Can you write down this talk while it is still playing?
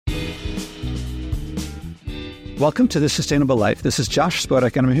Welcome to The Sustainable Life. This is Josh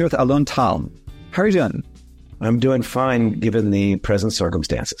Spodek, and I'm here with Alon Tal. How are you doing? I'm doing fine, given the present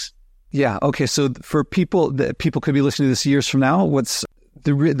circumstances. Yeah. Okay. So for people that could be listening to this years from now, what's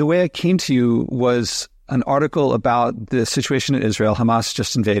the way I came to you was an article about the situation in Israel. Hamas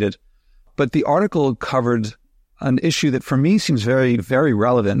just invaded, but the article covered an issue that for me seems very, very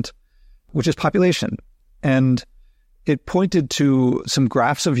relevant, which is population. And it pointed to some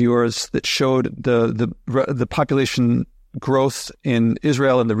graphs of yours that showed the population growth in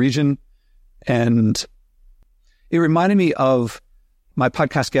Israel and the region. And it reminded me of my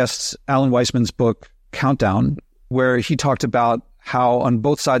podcast guest, Alan Weissman's book, Countdown, where he talked about how on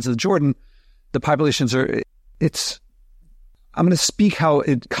both sides of the Jordan, the populations I'm going to speak how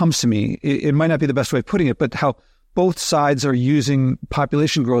it comes to me. It might not be the best way of putting it, but how both sides are using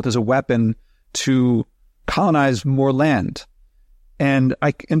population growth as a weapon to colonize more land. And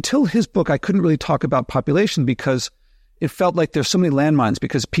until his book, I couldn't really talk about population because it felt like there's so many landmines,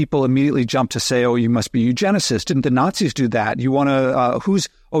 because people immediately jump to say, oh, you must be eugenicist. Didn't the Nazis do that? You want to,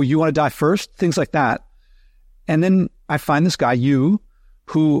 you want to die first? Things like that. And then I find this guy,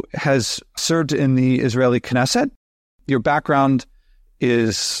 who has served in the Israeli Knesset. Your background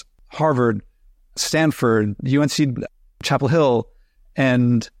is Harvard, Stanford, UNC Chapel Hill.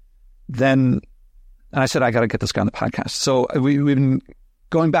 And I said, I got to get this guy on the podcast. So we've been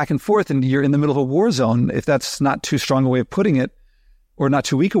going back and forth, and you're in the middle of a war zone, if that's not too strong a way of putting it, or not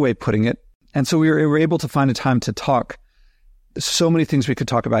too weak a way of putting it. And so we were able to find a time to talk. There's so many things we could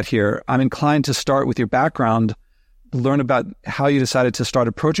talk about here. I'm inclined to start with your background, learn about how you decided to start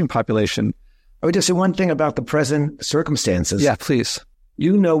approaching population. I would just say one thing about the present circumstances. Yeah, please.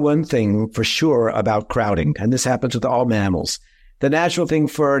 You know one thing for sure about crowding, and this happens with all mammals. The natural thing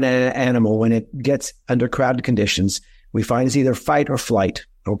for an animal when it gets under crowded conditions, we find is either fight or flight,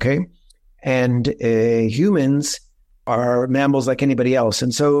 okay? And humans are mammals like anybody else.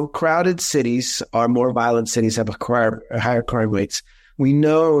 And so crowded cities are more violent cities, have higher crime rates. We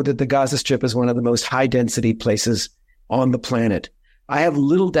know that the Gaza Strip is one of the most high-density places on the planet. I have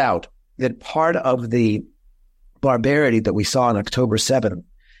little doubt that part of the barbarity that we saw on October 7th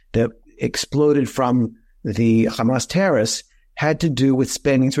that exploded from the Hamas terrorists had to do with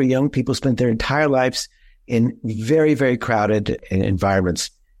young people spent their entire lives in very, very crowded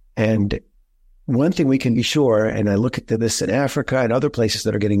environments. And one thing we can be sure, and I look at this in Africa and other places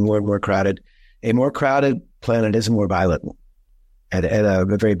that are getting more and more crowded, a more crowded planet is more violent at a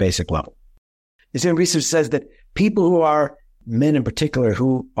very basic level. This research says that people who are, men in particular,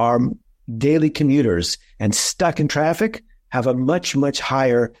 who are daily commuters and stuck in traffic have a much, much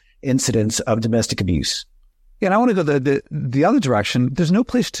higher incidence of domestic abuse. Yeah, and I want to go the other direction. There's no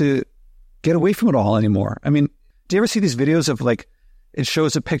place to get away from it all anymore. I mean, do you ever see these videos of it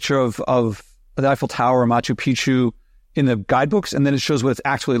shows a picture of the Eiffel Tower or Machu Picchu in the guidebooks, and then it shows what it's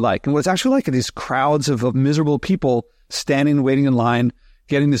actually like. And what it's actually like are these crowds of miserable people standing, waiting in line,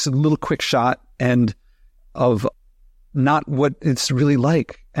 getting this little quick shot and of not what it's really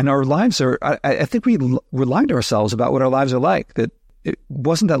like. And our lives are, I think we're lying to ourselves about what our lives are like, that it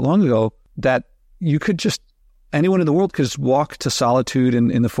wasn't that long ago that you could anyone in the world could just walk to solitude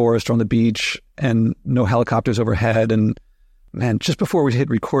in the forest or on the beach and no helicopters overhead. And man, just before we hit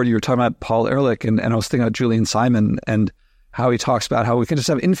record, you were talking about Paul Ehrlich, and I was thinking about Julian Simon and how he talks about how we can just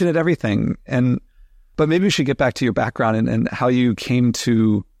have infinite everything. But maybe we should get back to your background and how you came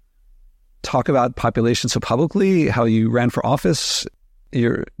to talk about population so publicly, how you ran for office.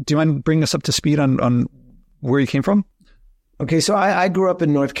 Do you mind bringing us up to speed on where you came from? Okay, so I grew up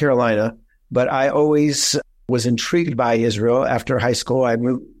in North Carolina, but I always was intrigued by Israel. After high school, I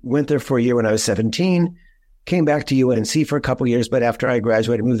went there for a year when I was 17, came back to UNC for a couple of years, but after I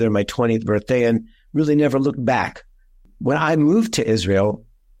graduated, moved there on my 20th birthday and really never looked back. When I moved to Israel,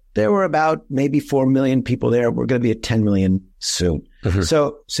 there were about maybe 4 million people there. We're going to be at 10 million soon. Mm-hmm.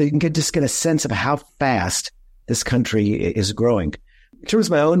 So you can get a sense of how fast this country is growing. In terms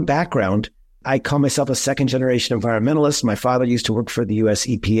of my own background, I call myself a second-generation environmentalist. My father used to work for the U.S.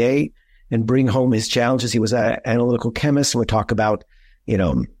 EPA and bring home his challenges. He was an analytical chemist and would talk about,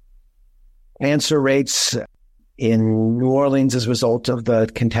 cancer rates in New Orleans as a result of the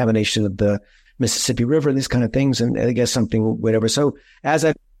contamination of the Mississippi River and these kind of things. And I guess whatever. So as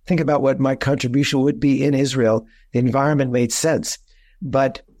I think about what my contribution would be in Israel, the environment made sense.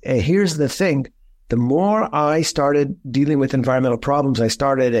 But here's the thing. The more I started dealing with environmental problems, I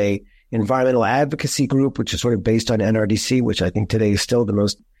started a environmental advocacy group, which is sort of based on NRDC, which I think today is still the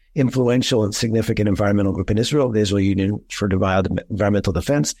most influential and significant environmental group in Israel, the Israel Union for Environmental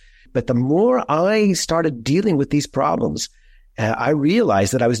Defense. But the more I started dealing with these problems, I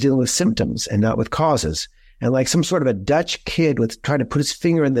realized that I was dealing with symptoms and not with causes. And like some sort of a Dutch kid with trying to put his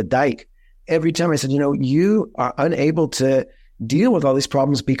finger in the dike, every time I said, you are unable to deal with all these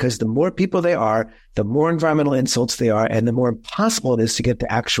problems because the more people they are, the more environmental insults they are, and the more impossible it is to get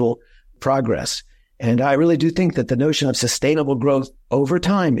to actual progress. And I really do think that the notion of sustainable growth over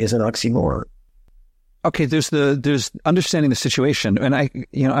time is an oxymoron. Okay, there's understanding the situation, and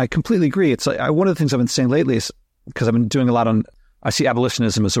I completely agree. It's like one of the things I've been saying lately is because I've been doing a lot I see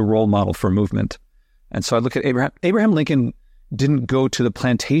abolitionism as a role model for movement, and so I look at Abraham. Abraham Lincoln didn't go to the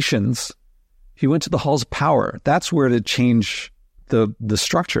plantations; he went to the halls of power. That's where to change the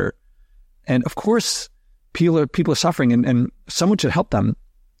structure, and of course, people are suffering, and someone should help them,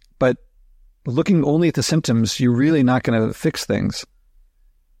 but looking only at the symptoms, you're really not going to fix things.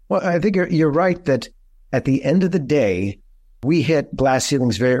 Well, I think you're right that at the end of the day, we hit glass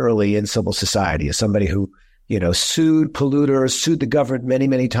ceilings very early in civil society. As somebody who, sued polluters, sued the government many,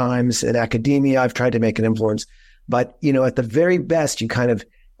 many times. In academia, I've tried to make an influence. But, at the very best, you kind of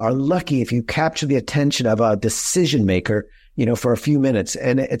are lucky if you capture the attention of a decision maker, for a few minutes.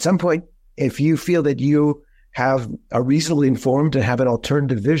 And at some point, if you feel that you are reasonably informed and have an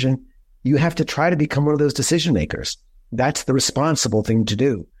alternative vision, you have to try to become one of those decision makers. That's the responsible thing to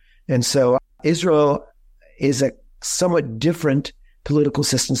do. And so Israel is a somewhat different political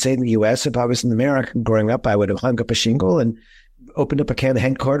system, say, in the U.S. If I was in America growing up, I would have hung up a shingle and opened up a can of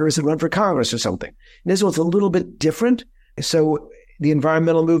headquarters and run for Congress or something. In Israel, it's a little bit different. So the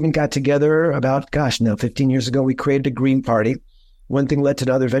environmental movement got together about, 15 years ago. We created a Green Party. One thing led to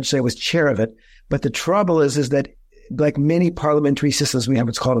another. Eventually, I was chair of it. But the trouble is that like many parliamentary systems, we have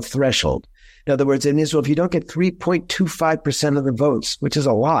what's called a threshold. In other words, in Israel, if you don't get 3.25% of the votes, which is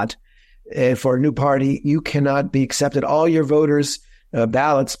a lot, for a new party, you cannot be accepted. All your voters'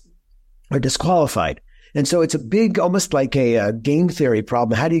 ballots are disqualified. And so it's a big, almost like a game theory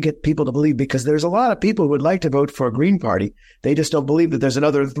problem. How do you get people to believe? Because there's a lot of people who would like to vote for a Green Party. They just don't believe that there's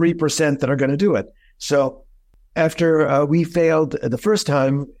another 3% that are going to do it. So after we failed the first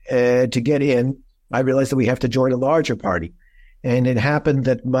time to get in, I realized that we have to join a larger party. And it happened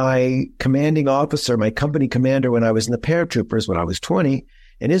that my commanding officer, my company commander, when I was in the paratroopers, when I was 20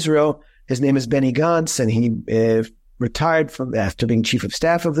 in Israel, his name is Benny Gantz, and he retired after being chief of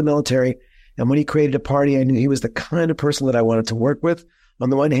staff of the military. And when he created a party, I knew he was the kind of person that I wanted to work with. On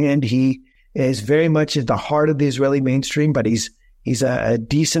the one hand, he is very much at the heart of the Israeli mainstream, but he's a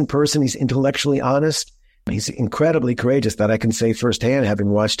decent person. He's intellectually honest. He's incredibly courageous, that I can say firsthand,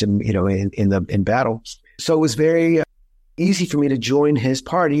 having watched him, in battle. So it was very easy for me to join his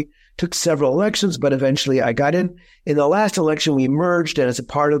party. Took several elections, but eventually I got in. In the last election, we merged, and as a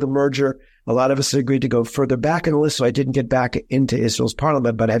part of the merger, a lot of us agreed to go further back in the list, so I didn't get back into Israel's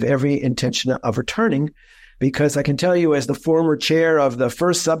parliament, but I have every intention of returning, because I can tell you, as the former chair of the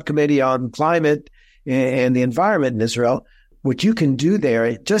first subcommittee on climate and the environment in Israel, what you can do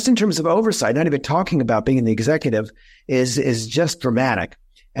there, just in terms of oversight, not even talking about being in the executive, is just dramatic.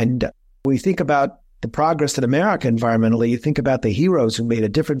 And when we think about the progress in America environmentally, you think about the heroes who made a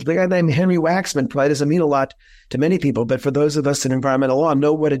difference. The guy named Henry Waxman probably doesn't mean a lot to many people, but for those of us in environmental law,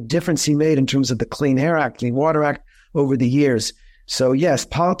 know what a difference he made in terms of the Clean Air Act, Clean Water Act over the years. So yes,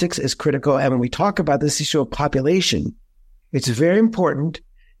 politics is critical. And when we talk about this issue of population, it's very important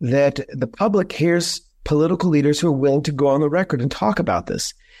that the public hears political leaders who are willing to go on the record and talk about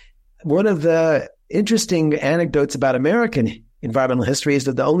this. One of the interesting anecdotes about American environmental history is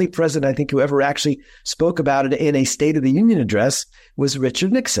that the only president, I think, who ever actually spoke about it in a State of the Union address was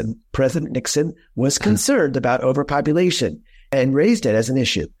Richard Nixon. President Nixon was concerned about overpopulation and raised it as an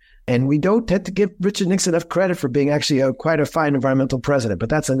issue. And we don't tend to give Richard Nixon enough credit for being actually quite a fine environmental president, but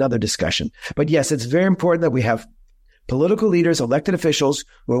that's another discussion. But yes, it's very important that we have political leaders, elected officials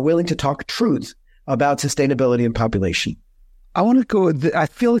who are willing to talk truth about sustainability and population. I want to go, I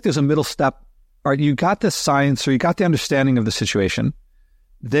feel like there's a middle step. All right, you got the science, or you got the understanding of the situation,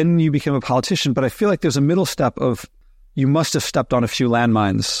 then you became a politician. But I feel like there's a middle step of you must have stepped on a few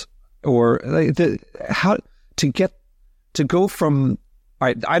landmines, or how to go from. All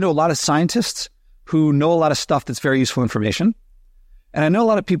right, I know a lot of scientists who know a lot of stuff that's very useful information, and I know a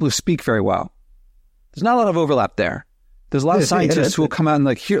lot of people who speak very well. There's not a lot of overlap there. There's a lot of scientists who will come out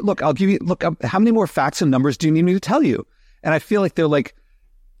and here, look, I'll give you, how many more facts and numbers do you need me to tell you? And I feel like they're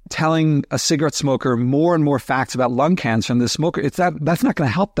telling a cigarette smoker more and more facts about lung cancer, and the smoker, that's not going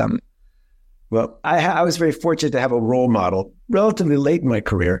to help them. Well, I was very fortunate to have a role model relatively late in my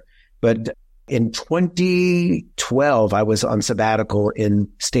career, but in 2012, I was on sabbatical in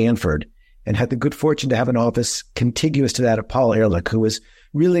Stanford and had the good fortune to have an office contiguous to that of Paul Ehrlich, who was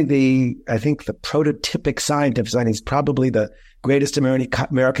really I think the prototypic scientist. And he's probably the greatest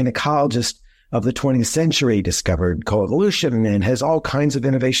American ecologist of the 20th century, discovered coevolution and has all kinds of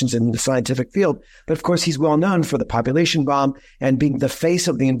innovations in the scientific field. But of course, he's well known for the population bomb and being the face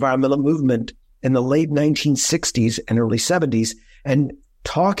of the environmental movement in the late 1960s and early 70s, and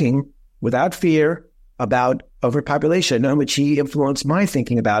talking without fear about overpopulation, on which he influenced my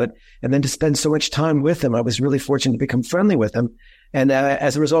thinking about it. And then to spend so much time with him, I was really fortunate to become friendly with him. And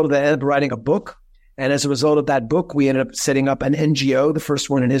as a result of that, I ended up writing a book. And as a result of that book, we ended up setting up an NGO, the first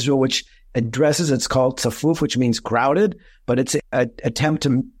one in Israel, which addresses, it's called Tzafuf, which means crowded, but it's an attempt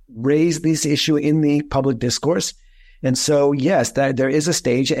to raise this issue in the public discourse. And so, yes, there is a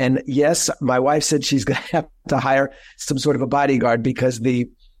stage. And yes, my wife said she's going to have to hire some sort of a bodyguard, because the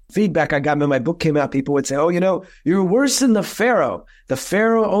feedback I got when my book came out, people would say, oh, you're worse than the Pharaoh. The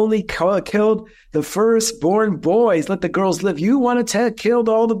Pharaoh only killed the firstborn boys, let the girls live. You want to kill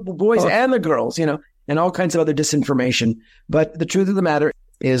all the boys and the girls, and all kinds of other disinformation. But the truth of the matter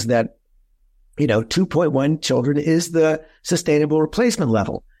is that, 2.1 children is the sustainable replacement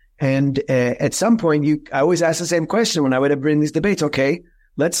level. And at some point, I always ask the same question when I would bring these debates. Okay,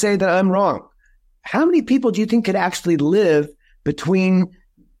 let's say that I'm wrong. How many people do you think could actually live between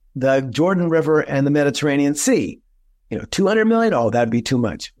the Jordan River and the Mediterranean Sea? 200 million? Oh, that'd be too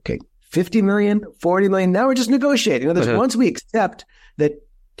much. Okay, 50 million, 40 million. Now we're just negotiating. Once we accept that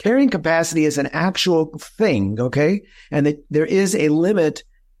carrying capacity is an actual thing, okay, and that there is a limit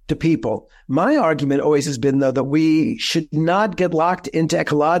to people. My argument always has been, though, that we should not get locked into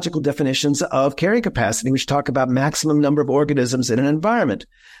ecological definitions of carrying capacity. We should talk about maximum number of organisms in an environment,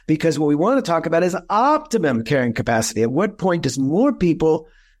 because what we want to talk about is optimum carrying capacity. At what point does more people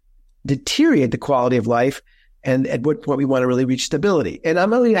deteriorate the quality of life, and at what point we want to really reach stability? And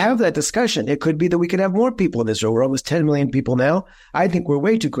I'm willing to have that discussion. It could be that we could have more people in Israel. We're almost 10 million people now. I think we're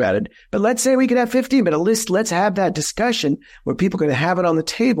way too crowded. But let's say we could have 15, but at least let's have that discussion where people can have it on the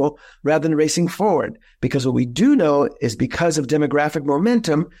table rather than racing forward. Because what we do know is, because of demographic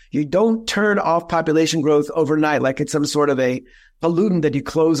momentum, you don't turn off population growth overnight like it's some sort of a pollutant that you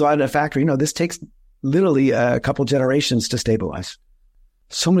close on in a factory. This takes literally a couple generations to stabilize.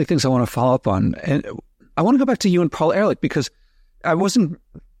 So many things I want to follow up on. And I want to go back to you and Paul Ehrlich, because he was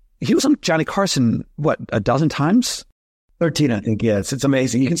on Johnny Carson, a dozen times? 13, I think, yes. It's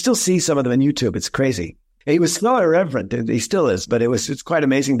amazing. You can still see some of them on YouTube. It's crazy. He was so irreverent. He still is, but it's quite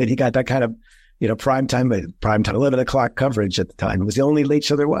amazing that he got that kind of, prime time, 11 o'clock coverage at the time. It was the only late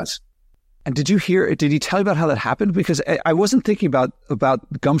show there was. And did he tell you about how that happened? Because I wasn't thinking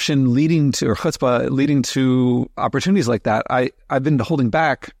about gumption leading to, or chutzpah leading to opportunities like that. I've been holding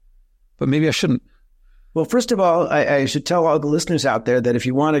back, but maybe I shouldn't. Well, first of all, I should tell all the listeners out there that if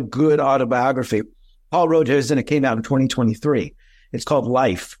you want a good autobiography, Paul wrote his, and it came out in 2023. It's called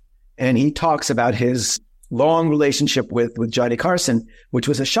Life. And he talks about his long relationship with Johnny Carson, which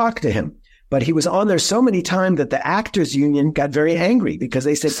was a shock to him. But he was on there so many times that the Actors Union got very angry, because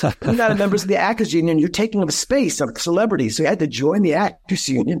they said, you're not members of the Actors Union. You're taking up space of celebrities. So he had to join the Actors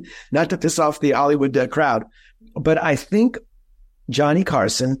Union, not to piss off the Hollywood crowd. But I think Johnny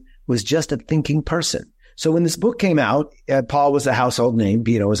Carson was just a thinking person. So when this book came out, Paul was a household name.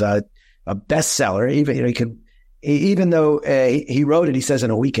 Was a bestseller. Even though he wrote it, he says, in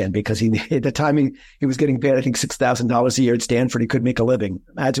a weekend, because at the time he was getting paid, I think, $6,000 a year at Stanford. He could make a living.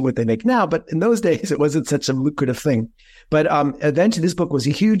 Imagine what they make now. But in those days, it wasn't such a lucrative thing. But eventually, this book was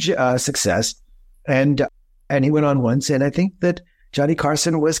a huge success, and he went on once. And I think that Johnny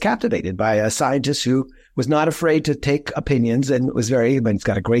Carson was captivated by a scientist who was not afraid to take opinions, and he's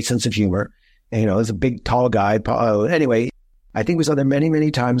got a great sense of humor. And, he's a big, tall guy. Anyway, I think he was on there many,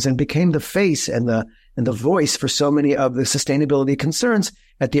 many times, and became the face and the voice for so many of the sustainability concerns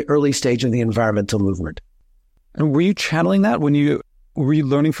at the early stage of the environmental movement. And were you channeling that were you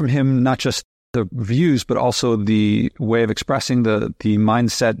learning from him, not just the views, but also the way of expressing the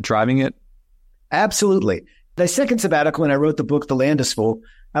mindset driving it? Absolutely. The second sabbatical, when I wrote the book, The Land is Full,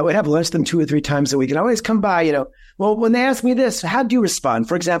 I would have lunch with them 2 or 3 times a week. And I always come by, well, when they ask me this, how do you respond?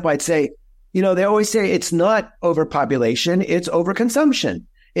 For example, I'd say, they always say it's not overpopulation, it's overconsumption.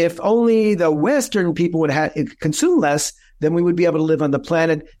 If only the Western people would consume less, then we would be able to live on the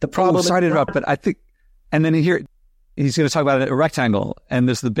planet. The problem. Sorry to interrupt, but I think, and then here he's going to talk about a rectangle, and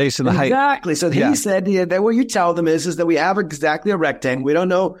there's the base and the height. Exactly. So he said that what you tell them is that we have exactly a rectangle. We don't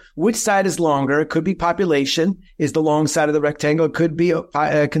know which side is longer. It could be population is the long side of the rectangle. It could be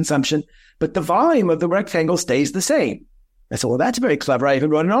consumption, but the volume of the rectangle stays the same. I said, well, that's very clever. I even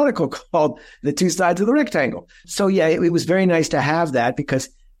wrote an article called The Two Sides of the Rectangle. So yeah, it was very nice to have that, because,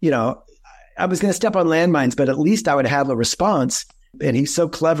 I was going to step on landmines, but at least I would have a response. And he's so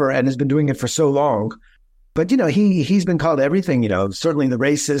clever and has been doing it for so long. But, he's been called everything, certainly the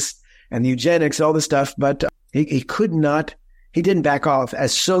racist and the eugenics, all this stuff. But he didn't back off,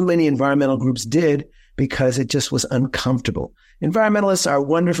 as so many environmental groups did, because it just was uncomfortable. Environmentalists are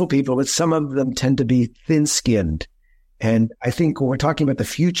wonderful people, but some of them tend to be thin-skinned. And I think when we're talking about the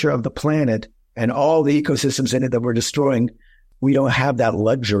future of the planet and all the ecosystems in it that we're destroying, we don't have that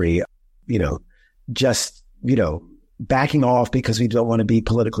luxury, just backing off because we don't want to be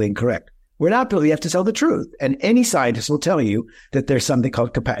politically incorrect. We're not, we have to tell the truth. And any scientist will tell you that there's something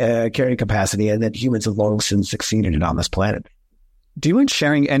called carrying capacity and that humans have long since succeeded in on this planet. Do you mind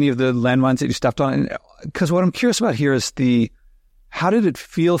sharing any of the landmines that you stepped on? Because what I'm curious about here is how did it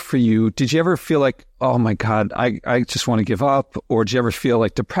feel for you? Did you ever feel like, oh my God, I just want to give up? Or did you ever feel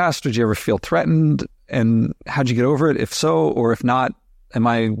like depressed? Or did you ever feel threatened? And how'd you get over it? If so, or if not, am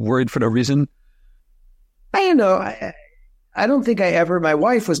I worried for no reason? I don't know. I don't think my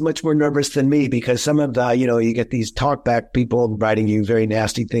wife was much more nervous than me, because some of the, you get these talkback people writing you very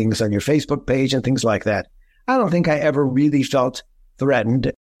nasty things on your Facebook page and things like that. I don't think I ever really felt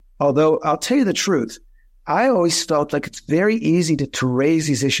threatened. Although I'll tell you the truth, I always felt like it's very easy to raise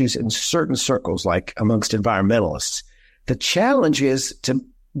these issues in certain circles, like amongst environmentalists. The challenge is to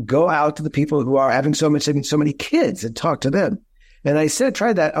go out to the people who are having so many kids and talk to them. And I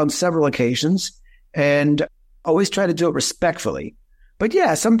tried that on several occasions, and always try to do it respectfully. But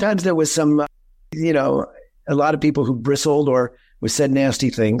yeah, sometimes there was some, a lot of people who bristled or said nasty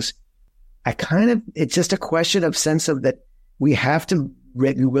things. It's just a question of sense of that we have to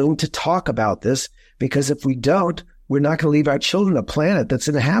be willing to talk about this, because if we don't, we're not going to leave our children a planet that's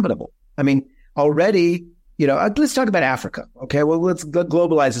inhabitable. I mean, already, let's talk about Africa. Okay, well, let's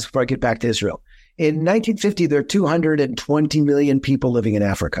globalize this before I get back to Israel. In 1950, there are 220 million people living in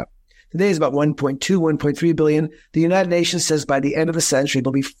Africa. Today is about 1.2, 1.3 billion. The United Nations says by the end of the century,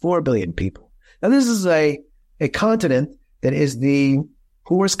 there'll be 4 billion people. Now, this is a continent that is the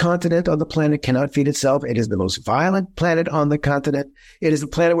poorest continent on the planet, cannot feed itself. It is the most violent planet on the continent. It is a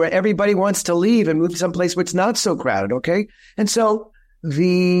planet where everybody wants to leave and move to some place where it's not so crowded, okay? And so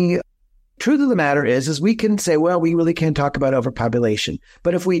the truth of the matter is we can say, well, we really can't talk about overpopulation.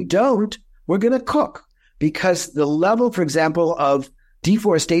 But if we don't, we're going to cook, because the level, for example, of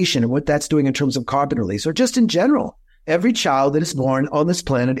deforestation and what that's doing in terms of carbon release, or just in general, every child that is born on this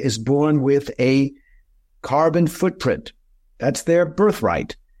planet is born with a carbon footprint. That's their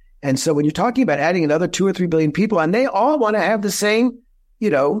birthright. And so when you're talking about adding another 2 or 3 billion people, and they all want to have the same,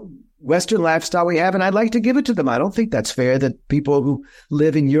 Western lifestyle we have, and I'd like to give it to them. I don't think that's fair that people who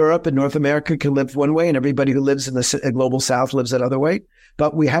live in Europe and North America can live one way and everybody who lives in the global South lives another way.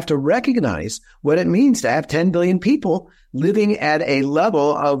 But we have to recognize what it means to have 10 billion people living at a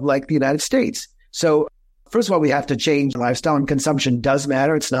level of like the United States. So first of all, we have to change lifestyle, and consumption does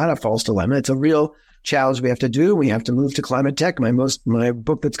matter. It's not a false dilemma. It's a real challenge we have to do. We have to move to climate tech. My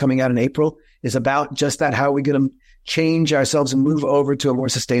book that's coming out in April is about just that, how we're going to change ourselves and move over to a more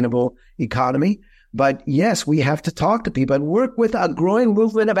sustainable economy. But yes, we have to talk to people and work with a growing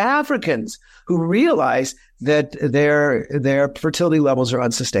movement of Africans who realize that their fertility levels are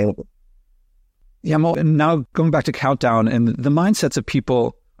unsustainable. Yeah, now going back to Countdown and the mindsets of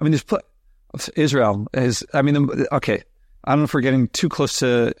people, I mean, Israel is, okay, I don't know if we're getting too close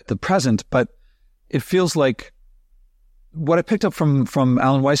to the present, but it feels like what I picked up from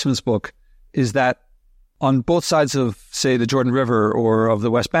Alan Weissman's book is that on both sides of, say, the Jordan River or of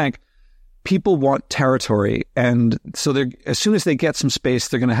the West Bank, people want territory. And so as soon as they get some space,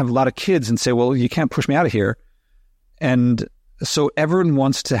 they're going to have a lot of kids and say, well, you can't push me out of here. And so everyone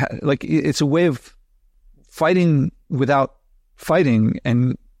wants to, it's a way of fighting without fighting.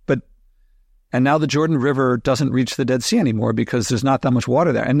 And now the Jordan River doesn't reach the Dead Sea anymore because there's not that much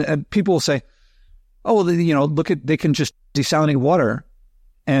water there. And people will say, oh, well, they can just desalinate water.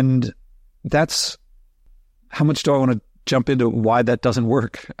 And that's, how much do I want to jump into why that doesn't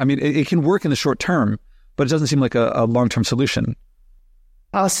work? I mean, it can work in the short term, but it doesn't seem like a long-term solution.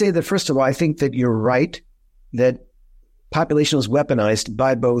 I'll say that, first of all, I think that you're right, that population was weaponized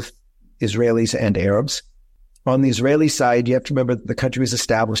by both Israelis and Arabs. On the Israeli side, you have to remember that the country was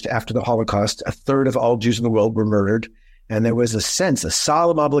established after the Holocaust. A third of all Jews in the world were murdered. And there was a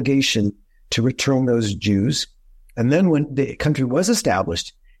solemn obligation to return those Jews. And then when the country was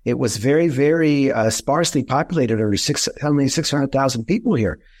established, it was very, very sparsely populated. There were 600,000 people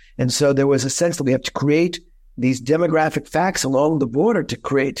here. And so there was a sense that we have to create these demographic facts along the border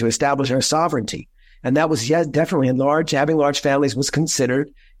to establish our sovereignty. And that was, yes, definitely having large families was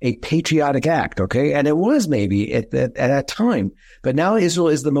considered a patriotic act, okay? And it was maybe at that time. But now Israel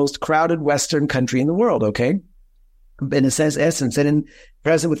is the most crowded Western country in the world, okay? In a sense, essence, and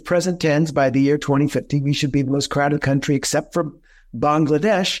with present tense, by the year 2050, we should be the most crowded country except for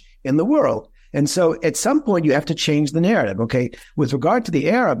Bangladesh in the world. And so at some point, you have to change the narrative. Okay. With regard to the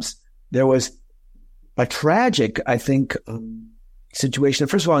Arabs, there was a tragic, I think, situation.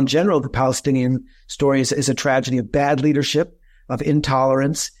 First of all, in general, the Palestinian story is a tragedy of bad leadership, of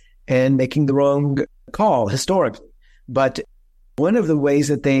intolerance, and making the wrong call historically. But one of the ways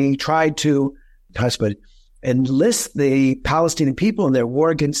that they tried to enlist the Palestinian people in their war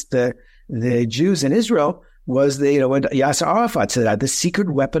against the Jews in Israel was when Yasser Arafat said that the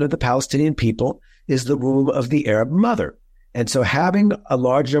secret weapon of the Palestinian people is the womb of the Arab mother. And so having a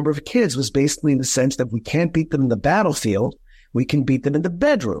large number of kids was basically in the sense that we can't beat them in the battlefield, we can beat them in the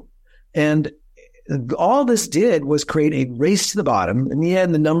bedroom. And all this did was create a race to the bottom. In the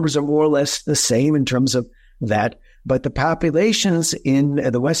end, the numbers are more or less the same in terms of that. But the populations in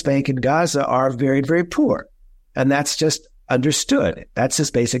the West Bank and Gaza are very, very poor. And that's just understood. That's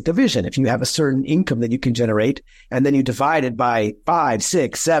just basic division. If you have a certain income that you can generate, and then you divide it by 5,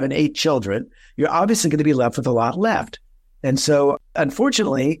 6, 7, 8 children, you're obviously going to be left with a lot left. And so,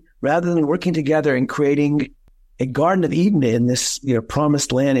 unfortunately, rather than working together and creating a Garden of Eden in this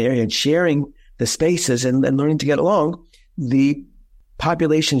promised land area and sharing the spaces and learning to get along, the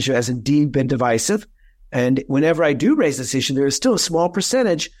population has indeed been divisive. And whenever I do raise this issue, there is still a small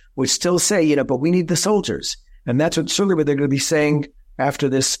percentage which still say, but we need the soldiers. And that's certainly what they're going to be saying after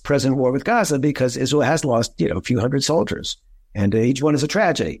this present war with Gaza, because Israel has lost, a few hundred soldiers. And each one is a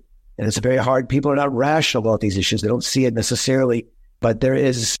tragedy. And it's very hard. People are not rational about these issues. They don't see it necessarily. But there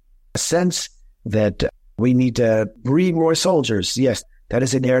is a sense that we need to breed more soldiers. Yes, that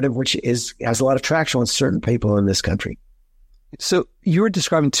is a narrative which has a lot of traction with certain people in this country. So you were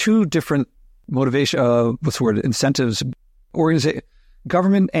describing two different incentives,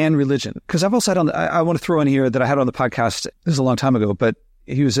 government and religion. Because I've also had I want to throw in here that I had on the podcast, this is a long time ago, but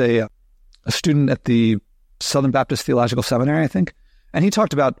he was a student at the Southern Baptist Theological Seminary, I think. And he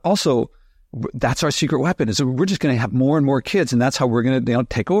talked about also, that's our secret weapon, is that we're just going to have more and more kids, and that's how we're going to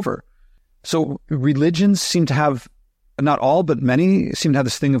take over. So religions seem to have, not all, but many seem to have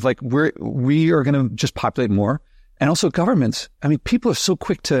this thing of we are going to just populate more. And also governments. I mean, people are so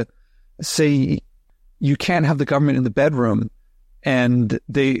quick to say you can't have the government in the bedroom, and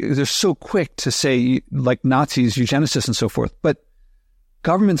they're so quick to say, like Nazis, eugenicists and so forth. But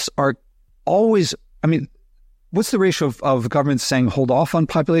governments are always, what's the ratio of governments saying hold off on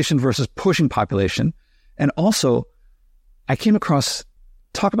population versus pushing population? And also, I came across,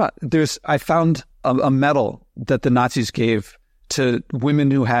 I found a medal that the Nazis gave to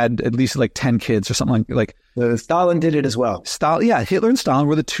women who had at least 10 kids or something like. Stalin did it as well. Hitler and Stalin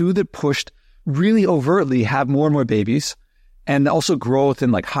were the two that pushed really overtly have more and more babies, and also growth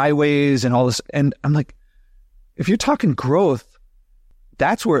in highways and all this. And I'm like, if you're talking growth,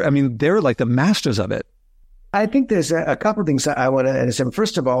 that's where, they're the masters of it. I think there's a couple of things I want to say.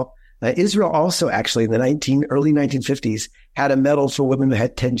 First of all, Israel also actually in the early 1950s had a medal for women who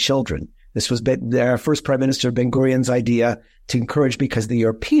had 10 children. This was their first Prime Minister Ben-Gurion's idea to encourage, because the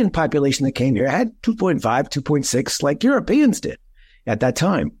European population that came here had 2.5, 2.6, like Europeans did at that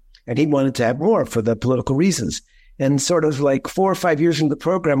time. And he wanted to have more for the political reasons. And sort of 4 or 5 years into the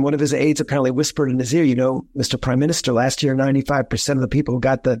program, one of his aides apparently whispered in his ear, Mr. Prime Minister, last year, 95% of the people who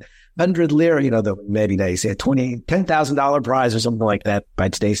got the 100 lira, maybe they say $10,000 prize or something like that by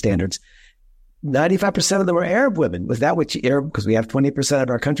today's standards. 95% of them were Arab women. Was that what because we have 20% of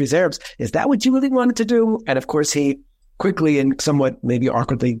our country's Arabs. Is that what you really wanted to do? And of course, he quickly and somewhat maybe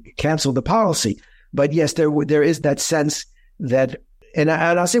awkwardly canceled the policy. But yes, there is that sense that, and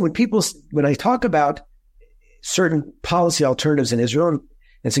I'll say when I talk about certain policy alternatives in Israel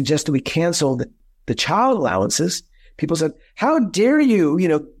and suggest that we cancel the child allowances, people said, how dare you,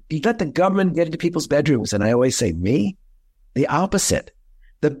 you let the government get into people's bedrooms. And I always say, me? The opposite.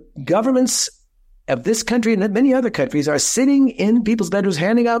 The governments of this country and many other countries are sitting in people's bedrooms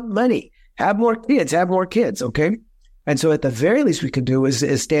handing out money. Have more kids, okay? And so at the very least we could do is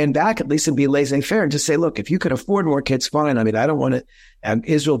stand back at least and be laissez-faire and just say, look, if you can afford more kids, fine. I don't want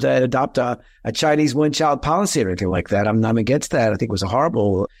Israel to adopt a Chinese one-child policy or anything like that. I'm against that. I think it was a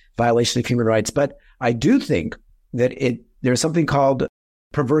horrible violation of human rights. But I do think that there's something called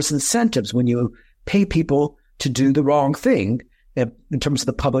perverse incentives when you pay people to do the wrong thing in terms of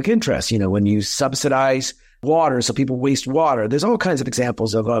the public interest. When you subsidize water so people waste water, there's all kinds of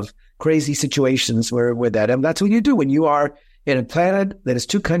examples of crazy situations where that, and that's what you do when you are in a planet that is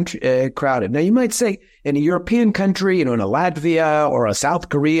too crowded. Now, you might say in a European country, in a Latvia or a South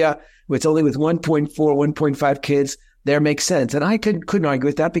Korea, with 1.4, 1.5 kids, there makes sense. And I couldn't argue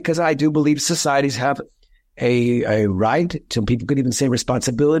with that, because I do believe societies have a right, some people could even say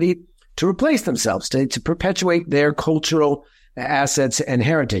responsibility, to replace themselves, to perpetuate their cultural assets and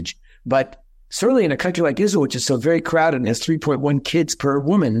heritage. But certainly in a country like Israel, which is so very crowded and has 3.1 kids per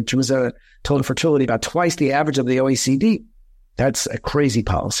woman in terms of total fertility, about twice the average of the OECD, that's a crazy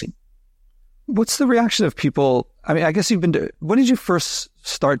policy. What's the reaction of people? I mean, I guess when did you first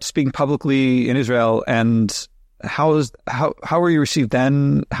start speaking publicly in Israel, and how were you received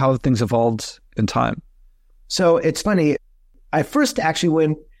then? How have things evolved in time? So it's funny. I first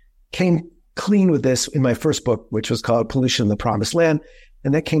actually came clean with this in my first book, which was called Pollution in the Promised Land.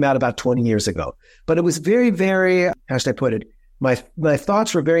 And that came out about 20 years ago. But it was very, very, how should I put it? My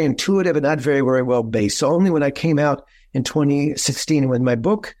thoughts were very intuitive and not very, very well based. So only when I came out in 2016, when my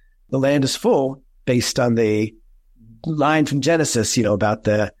book, The Land is Full, based on the line from Genesis, about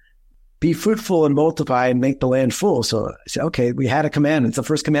the be fruitful and multiply and make the land full. So I said, okay, we had a command. It's the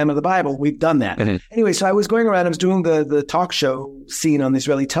first commandment of the Bible. We've done that. Mm-hmm. Anyway, so I was going around. I was doing the talk show scene on the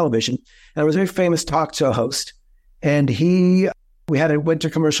Israeli television. And I was a very famous talk show host. And we had a winter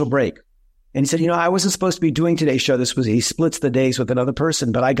commercial break. And he said, I wasn't supposed to be doing today's show. He splits the days with another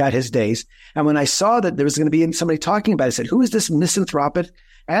person, but I got his days. And when I saw that there was going to be somebody talking about it, I said, who is this misanthropic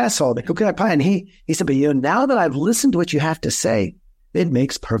asshole? Who can I buy? And he said, but now that I've listened to what you have to say, it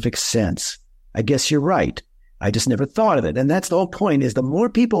makes perfect sense. I guess you're right. I just never thought of it. And that's the whole point, is the more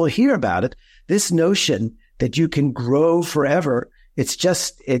people hear about it, this notion that you can grow forever, it's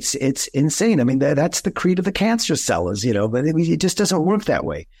insane. I mean, that's the creed of the cancer sellers, but it just doesn't work that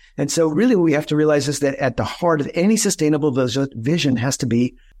way. And so really what we have to realize is that at the heart of any sustainable vision has to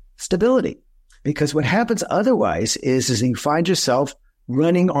be stability. Because what happens otherwise is you find yourself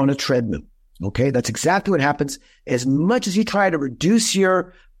running on a treadmill. Okay, that's exactly what happens. As much as you try to reduce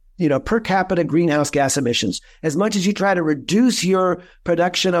your, per capita greenhouse gas emissions, as much as you try to reduce your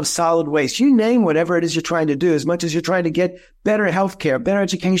production of solid waste, you name whatever it is you're trying to do, as much as you're trying to get better healthcare, better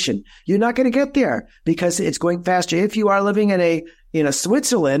education, you're not going to get there because it's going faster. If you are living in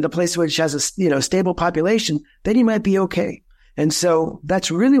Switzerland, a place which has a stable population, then you might be okay. And so that's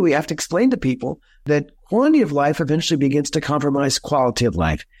really, we have to explain to people that quality of life eventually begins to compromise quality of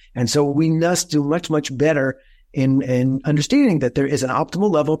life. And so we must do much, much better in understanding that there is an optimal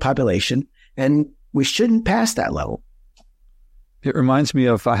level of population and we shouldn't pass that level. It reminds me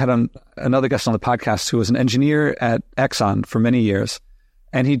of, I had another guest on the podcast who was an engineer at Exxon for many years.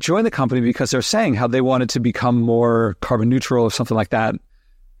 And he joined the company because they're saying how they wanted to become more carbon neutral or something like that.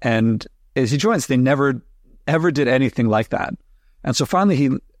 And as he joins, they never, ever did anything like that. And so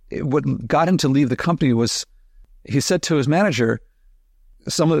finally, what got him to leave the company was, he said to his manager,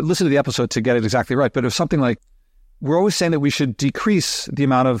 listen to the episode to get it exactly right, but it was something like, we're always saying that we should decrease the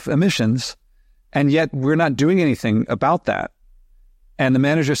amount of emissions, and yet we're not doing anything about that. And the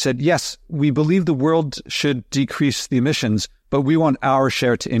manager said, yes, we believe the world should decrease the emissions, but we want our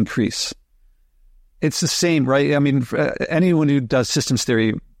share to increase. It's the same, right? I mean, anyone who does systems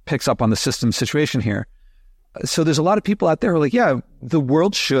theory picks up on the system situation here. So there's a lot of people out there who are like, yeah, the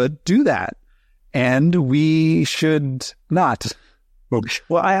world should do that, and we should not.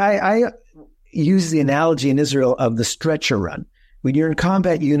 Well, I use the analogy in Israel of the stretcher run. When you're in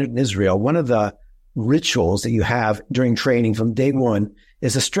combat unit in Israel, one of the rituals that you have during training from day one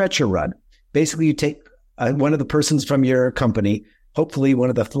is a stretcher run. Basically, you take one of the persons from your company, hopefully one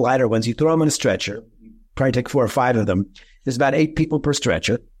of the lighter ones, you throw them in a stretcher. You probably take 4 or 5 of them. There's about 8 people per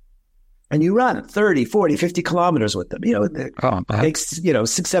stretcher. And you run 30, 40, 50 kilometers with them. It takes,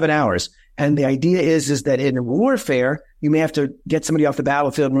 6, 7 hours. And the idea is that in warfare, you may have to get somebody off the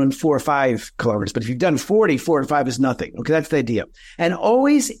battlefield and run 4 or 5 kilometers. But if you've done 40, 4 or 5 is nothing. Okay, that's the idea. And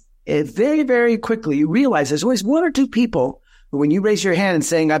always, very, very quickly, you realize there's always 1 or 2 people who, when you raise your hand and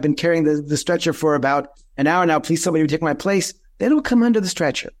saying, I've been carrying the stretcher for about an hour now, please somebody take my place, they don't come under the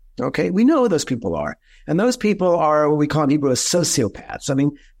stretcher. Okay, we know who those people are. And those people are what we call in Hebrew as sociopaths. I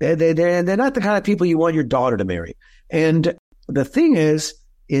mean, they're not the kind of people you want your daughter to marry. And the thing is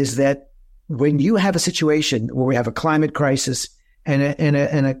that when you have a situation where we have a climate crisis and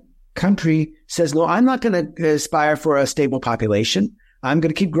a country says, no, I'm not going to aspire for a stable population. I'm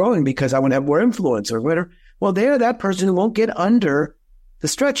going to keep growing because I want to have more influence or whatever. Well, they're that person who won't get under the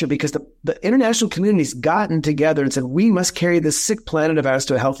stretcher because the international community's gotten together and said, we must carry this sick planet of ours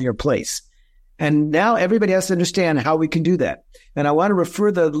to a healthier place. And now everybody has to understand how we can do that. And I want to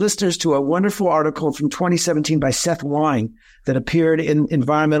refer the listeners to a wonderful article from 2017 by Seth Wine that appeared in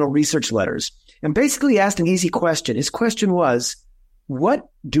Environmental Research Letters. And basically asked an easy question. His question was, what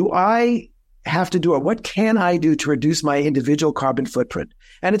do I have to do, or what can I do to reduce my individual carbon footprint?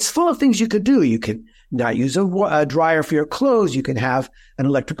 And it's full of things you could do. You can not use a dryer for your clothes. You can have an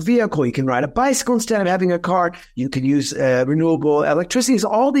electric vehicle. You can ride a bicycle instead of having a car. You can use renewable electricity. There's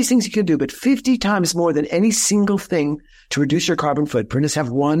all these things you can do, but 50 times more than any single thing to reduce your carbon footprint is have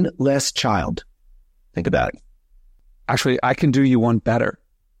one less child. Think about it. Actually, I can do you one better.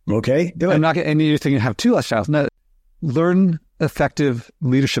 Okay, do it. I'm not going to, you're thinking have two less child. No, learn effective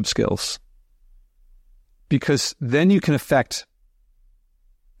leadership skills, because then you can affect,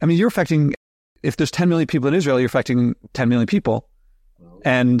 you're affecting, if there's 10 million people in Israel, you're affecting 10 million people.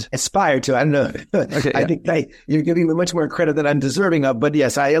 And aspire to, I don't know. Okay, I think you're giving me much more credit than I'm deserving of, but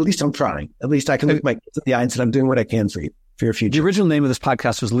yes, at least I'm trying. At least I can look my kids in the eye and say I'm doing what I can for you, for your future. The original name of this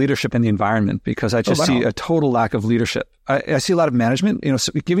podcast was Leadership in the Environment, because I just see a total lack of leadership. I see a lot of management,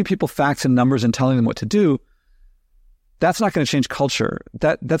 so giving people facts and numbers and telling them what to do. That's not going to change culture.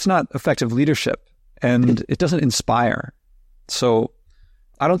 That's not effective leadership, and it doesn't inspire. So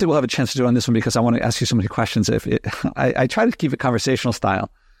I don't think we'll have a chance to do it on this one, because I want to ask you so many questions. I try to keep it conversational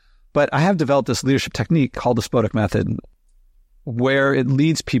style, but I have developed this leadership technique called the Spodek method, where it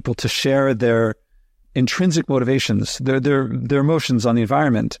leads people to share their intrinsic motivations, their emotions on the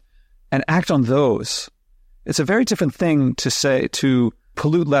environment, and act on those. It's a very different thing to say to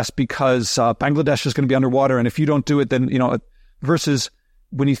pollute less because Bangladesh is going to be underwater, and if you don't do it, then versus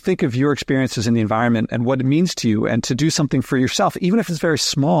when you think of your experiences in the environment and what it means to you, and to do something for yourself, even if it's very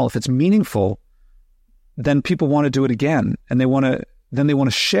small, if it's meaningful, then people want to do it again, and they want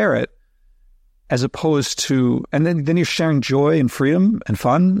to share it, as opposed to, and then you're sharing joy and freedom and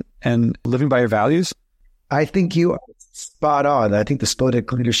fun and living by your values. I think you are spot on. I think the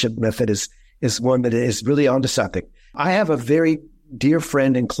Spodek leadership method is one that is really onto something. I have a very dear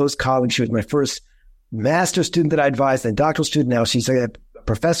friend and close colleague. She was my first master's student that I advised, and doctoral student now. She's a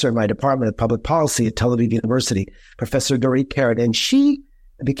professor in my department of public policy at Tel Aviv University, Professor Dorit Parrott. And she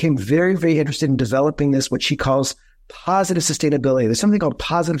became very, very interested in developing this, what she calls positive sustainability. There's something called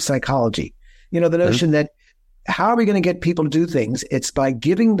positive psychology. The notion that how are we going to get people to do things? It's by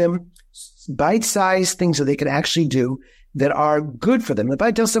giving them bite-sized things that they can actually do that are good for them. If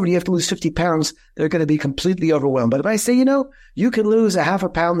I tell somebody you have to lose 50 pounds, they're going to be completely overwhelmed. But if I say, you can lose a half a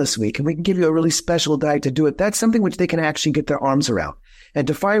pound this week and we can give you a really special diet to do it, that's something which they can actually get their arms around and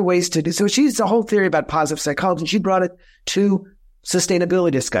to find ways to do. So she's a whole theory about positive psychology. She brought it to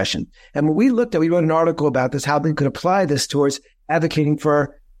sustainability discussion. And when we wrote an article about this, how they could apply this towards advocating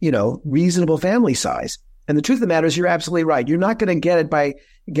for, reasonable family size. And the truth of the matter is, you're absolutely right. You're not going to get it by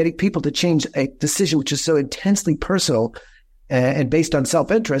getting people to change a decision which is so intensely personal and based on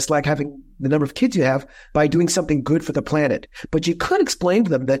self-interest, like having the number of kids you have, by doing something good for the planet. But you could explain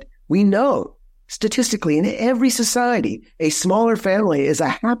to them that we know statistically in every society, a smaller family is a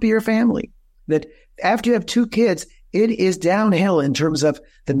happier family. That after you have two kids, it is downhill in terms of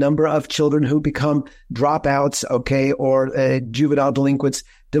the number of children who become dropouts, or juvenile delinquents,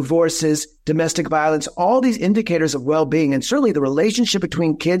 divorces, domestic violence, all these indicators of well-being. And certainly the relationship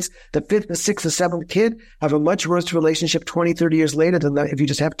between kids, the fifth, the sixth, the seventh kid, have a much worse relationship 20, 30 years later than if you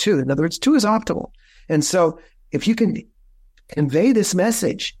just have two. In other words, two is optimal. And so if you can convey this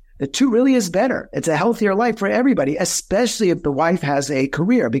message that two really is better, it's a healthier life for everybody, especially if the wife has a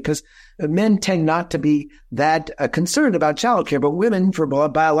career, because men tend not to be that concerned about childcare, but women, for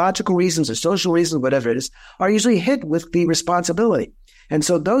biological reasons or social reasons, whatever it is, are usually hit with the responsibility. And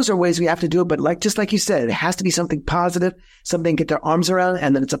so those are ways we have to do it. But just like you said, it has to be something positive, something get their arms around,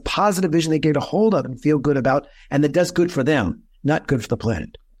 and then it's a positive vision they get a hold of and feel good about, and that does good for them, not good for the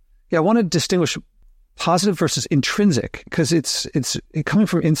planet. Yeah, I want to distinguish positive versus intrinsic, because it's coming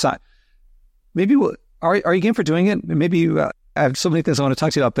from inside. Maybe are you game for doing it? Maybe I have so many things I want to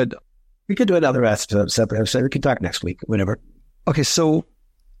talk to you about, but we could do another separate episode. We can talk next week, whenever. Okay, so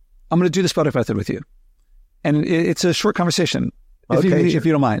I'm going to do the Spodek method with you, and it's a short conversation. If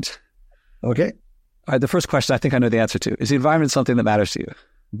you don't mind. Okay. All right, the first question I think I know the answer to. Is the environment something that matters to you?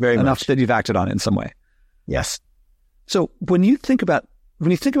 Very much. Enough that you've acted on it in some way? Yes. So when you think about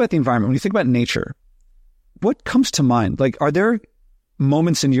the environment, when you think about nature, what comes to mind? Like, are there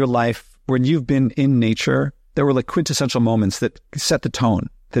moments in your life when you've been in nature that were like quintessential moments that set the tone,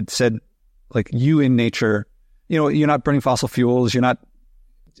 that said, like, you in nature, you're not burning fossil fuels,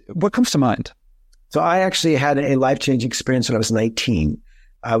 what comes to mind? So I actually had a life-changing experience when I was 19.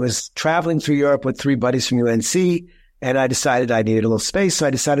 I was traveling through Europe with three buddies from UNC, and I decided I needed a little space. So I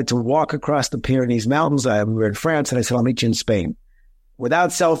decided to walk across the Pyrenees Mountains. We were in France, and I said, I'll meet you in Spain.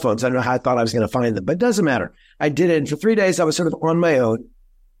 Without cell phones, I don't know how I thought I was going to find them, but it doesn't matter. I did it. And for 3 days, I was sort of on my own.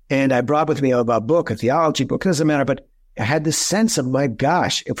 And I brought with me a book, a theology book. It doesn't matter. But I had this sense of, my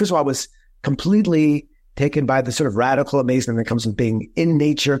gosh, first of all, I was completely taken by the sort of radical amazement that comes with being in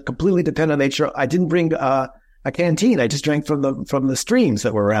nature, completely dependent on nature. I didn't bring a canteen. I just drank from the streams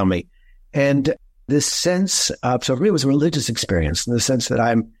that were around me. And this sense of, so for me, it was a religious experience in the sense that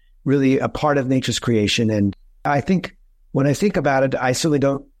I'm really a part of nature's creation. And I think when I think about it, I certainly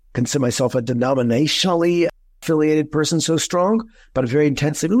don't consider myself a denominationally affiliated person so strong, but a very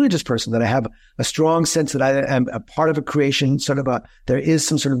intensely religious person, that I have a strong sense that I am a part of a creation, there is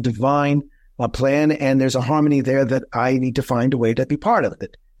some sort of divine plan, and there's a harmony there that I need to find a way to be part of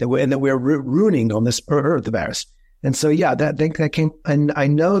it, and that we're ruining on this earth of ours. And so, yeah, that came, and I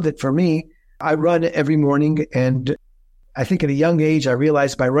know that for me, I run every morning, and I think at a young age, I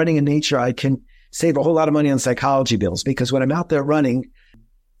realized by running in nature, I can save a whole lot of money on psychology bills, because when I'm out there running,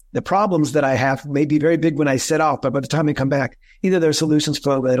 the problems that I have may be very big when I set off, but by the time I come back, either there are solutions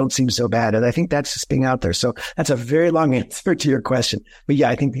for it, but they don't seem so bad. And I think that's just being out there. So that's a very long answer to your question. But yeah,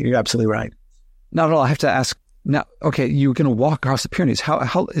 I think you're absolutely right. Not at all. I have to ask now, okay, you're going to walk across the Pyrenees.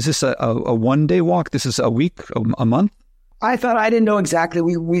 How is this a one-day walk? This is a week, a month? I thought, I didn't know exactly.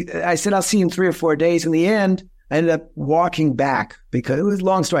 I said, I'll see you in 3 or 4 days. In the end, I ended up walking back because it was a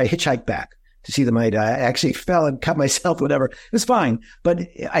long story. I hitchhiked back to see them. I actually fell and cut myself, whatever. It was fine. But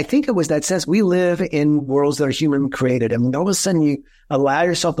I think it was that sense. We live in worlds that are human created. And all of a sudden you allow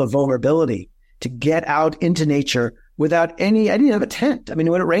yourself the vulnerability to get out into nature without I didn't have a tent. I mean,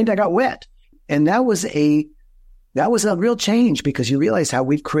 when it rained, I got wet. And that was a real change, because you realize how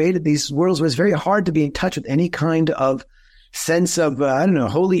we've created these worlds where it's very hard to be in touch with any kind of sense of,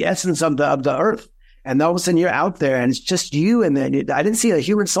 holy essence of the earth. And all of a sudden you're out there and it's just you. And then I didn't see a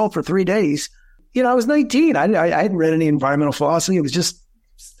human soul for 3 days. I was 19. I hadn't read any environmental philosophy. It was just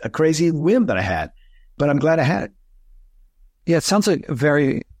a crazy whim that I had, but I'm glad I had it. Yeah. It sounds like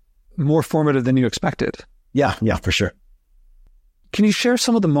very more formative than you expected. Yeah, for sure. Can you share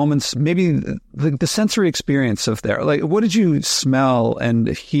some of the moments, maybe the sensory experience of there? Like, what did you smell and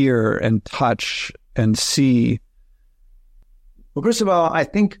hear and touch and see? Well, first of all, I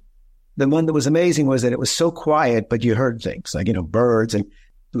think the one that was amazing was that it was so quiet, but you heard things like, birds, and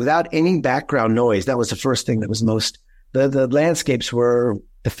without any background noise. That was the first thing that was most, the landscapes were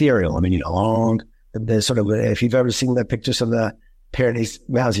ethereal. I mean, long, the sort of, if you've ever seen the pictures of the Pyrenees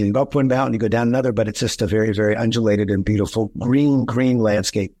Mountains, you go up one mountain, you go down another, but it's just a very, very undulated and beautiful green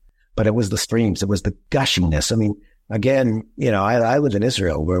landscape. But it was the streams. It was the gushingness. I mean, again, I live in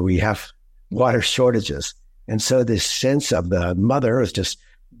Israel where we have water shortages. And so this sense of the mother Earth just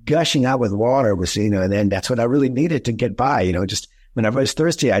gushing out with water was, and then that's what I really needed to get by, just whenever I was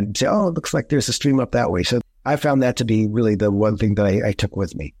thirsty, I'd say, oh, it looks like there's a stream up that way. So I found that to be really the one thing that I took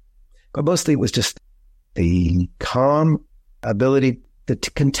with me. But mostly it was just the calm ability, the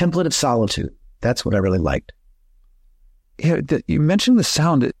contemplative solitude. That's what I really liked. Yeah, you mentioned the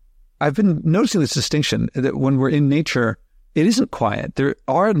sound. I've been noticing this distinction that when we're in nature, it isn't quiet. There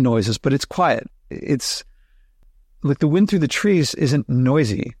are noises, but it's quiet. It's like the wind through the trees isn't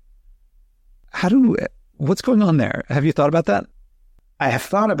noisy. What's going on there? Have you thought about that? I have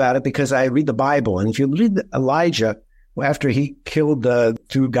thought about it because I read the Bible. And if you read Elijah, after he killed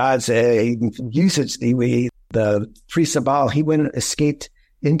through God's usage, the priest of Baal, he went and escaped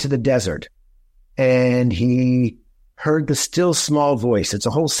into the desert, and he heard the still small voice. It's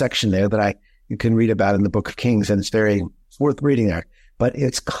a whole section there that you can read about in the Book of Kings, and it's worth reading there. But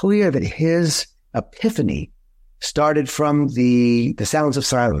it's clear that his epiphany started from the sounds of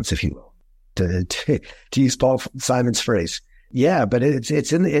silence, if you will, to use Paul Simon's phrase. Yeah, but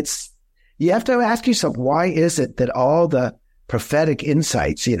you have to ask yourself, why is it that all the prophetic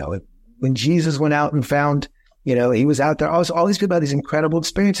insights, when Jesus went out and found, he was out there, all these people had these incredible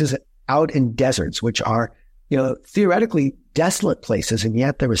experiences out in deserts, which are, theoretically desolate places. And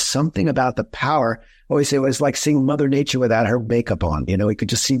yet there was something about the power. I always say it was like seeing Mother Nature without her makeup on. We could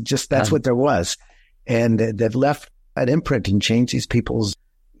just see that's what there was. And that left an imprint and changed these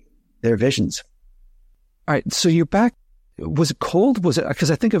their visions. All right. So you're back. Was it cold? Was it, because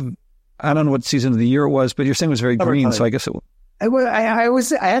I don't know what season of the year it was, but you're saying it was very green. So I guess I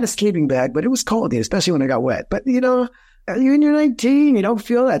had a sleeping bag, but it was cold, especially when I got wet. But, when you're 19, you don't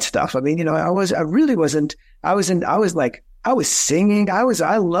feel that stuff. I mean, I was singing.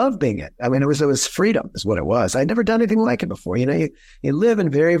 I loved being it. I mean, it was freedom is what it was. I'd never done anything like it before. You live in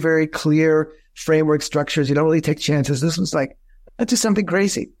very, very clear framework structures. You don't really take chances. This was like, I did something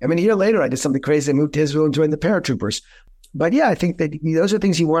crazy. I mean, a year later, I did something crazy. I moved to Israel and joined the paratroopers. But yeah, I think that those are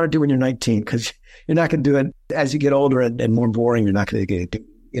things you want to do when you're 19, because you're not going to do it as you get older and more boring. You're not going to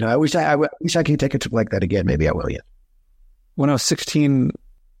do. I wish I could take a trip like that again. Maybe I will yet. When I was 16,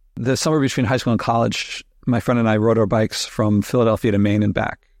 the summer between high school and college, my friend and I rode our bikes from Philadelphia to Maine and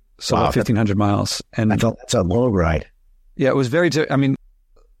back. So about 1,500 miles. And I thought that's a long ride. Yeah, it was very, I mean,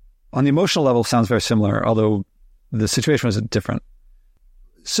 on the emotional level, sounds very similar, although the situation was different.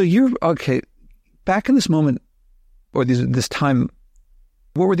 So okay, back in this moment, or this time,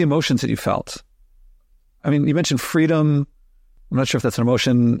 what were the emotions that you felt? I mean, you mentioned freedom. I'm not sure if that's an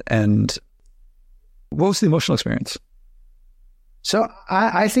emotion. And what was the emotional experience? So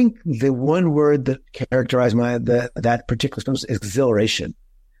I think the one word that characterized that particular experience is exhilaration.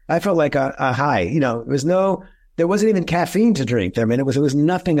 I felt like a high. There wasn't even caffeine to drink there. I mean, it was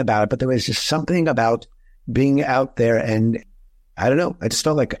nothing about it, but there was just something about being out there. And I don't know, I just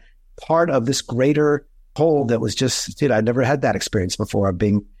felt like part of this greater whole that was just, I'd never had that experience before of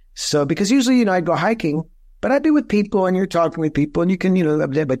being so, because usually, I'd go hiking, but I'd be with people and you're talking with people and you can,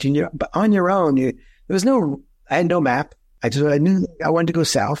 but on your own, I had no map. I knew I wanted to go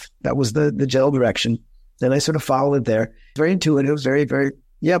south. That was the general direction. Then I sort of followed it there. Very intuitive, very, very,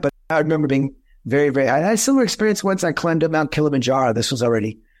 but I remember being very, very, I had a similar experience once I climbed up Mount Kilimanjaro. This was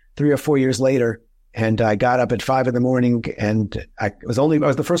already 3 or 4 years later. And I got up at 5 a.m. and I was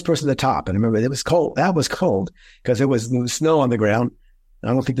the first person at the top. And I remember it was cold. That was cold because there was snow on the ground. I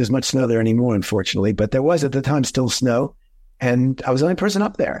don't think there's much snow there anymore, unfortunately, but there was at the time still snow. And I was the only person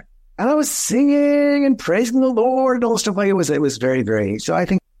up there. And I was singing and praising the Lord and all stuff like it was very, very, so I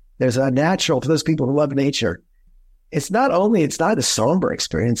think there's a natural for those people who love nature. It's not a somber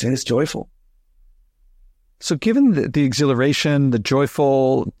experience, and it's joyful. So given the exhilaration, the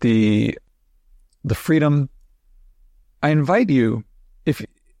joyful, the freedom, I invite you, if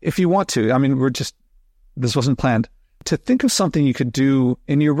you want to, I mean, this wasn't planned, to think of something you could do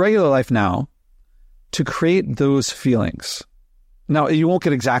in your regular life now to create those feelings. Now, you won't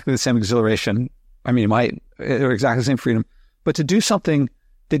get exactly the same exhilaration. I mean, you might, or exactly the same freedom, but to do something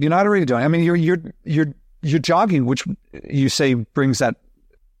that you're not already doing. I mean, you're jogging, which you say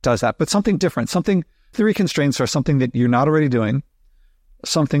does that, but something different, something, 3 constraints are something that you're not already doing,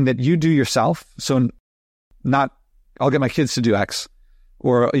 something that you do yourself. So I'll get my kids to do X,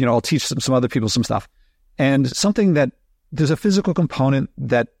 or, I'll teach some other people some stuff, and something that there's a physical component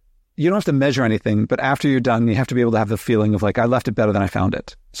that you don't have to measure anything, but after you're done, you have to be able to have the feeling of like, I left it better than I found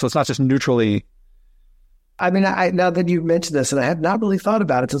it. So it's not just neutrally. I mean, now that you've mentioned this, and I have not really thought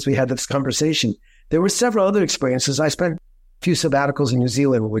about it since we had this conversation, there were several other experiences. I spent a few sabbaticals in New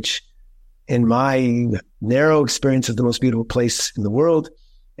Zealand, which in my narrow experience is the most beautiful place in the world.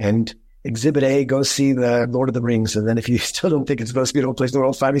 And Exhibit A, go see the Lord of the Rings. And then if you still don't think it's the most beautiful place in the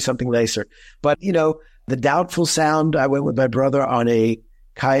world, find me something nicer. But, the Doubtful Sound, I went with my brother on a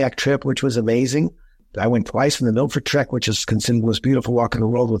kayak trip, which was amazing. I went twice from the Milford Trek, which is considered the most beautiful walk in the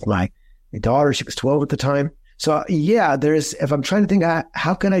world, with my daughter. She was 12 at the time. So if I'm trying to think,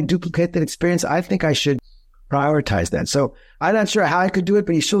 how can I duplicate that experience? I think I should prioritize that. So I'm not sure how I could do it,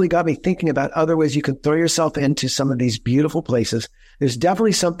 but you surely got me thinking about other ways you can throw yourself into some of these beautiful places. There's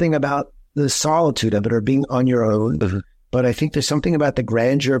definitely something about the solitude of it, or being on your own. Mm-hmm. But I think there's something about the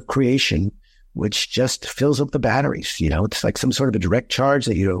grandeur of creation, which just fills up the batteries. It's like some sort of a direct charge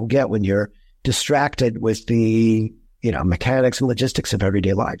that you don't get when you're distracted with the, mechanics and logistics of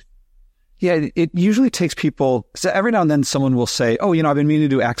everyday life. Yeah, it usually takes people, so every now and then someone will say, oh, I've been meaning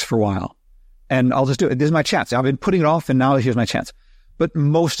to do X for a while, and I'll just do it. This is my chance. I've been putting it off, and now here's my chance. But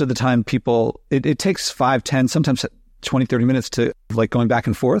most of the time it takes 5, 10, sometimes 20, 30 minutes to like going back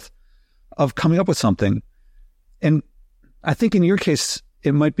and forth of coming up with something. And I think in your case,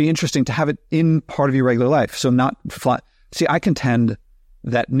 it might be interesting to have it in part of your regular life. So not flat. See, I contend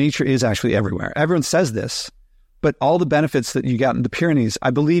that nature is actually everywhere. Everyone says this, but all the benefits that you got in the Pyrenees, I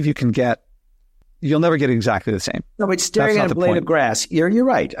believe you'll never get exactly the same. No, but staring at a blade of grass, you're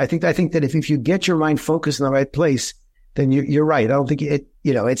right. I think that if you get your mind focused in the right place, then you're right. I don't think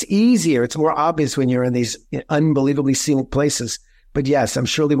it's easier. It's more obvious when you're in these unbelievably scenic places. But yes, I'm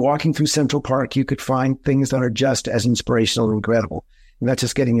surely walking through Central Park, you could find things that are just as inspirational and incredible. And that's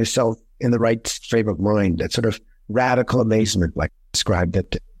just getting yourself in the right frame of mind, that sort of radical amazement, like I described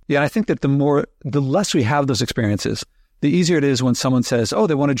it. Yeah, and I think that the less we have those experiences, the easier it is when someone says, oh,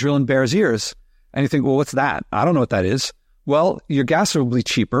 they want to drill in bears' ears. And you think, well, what's that? I don't know what that is. Well, your gas will be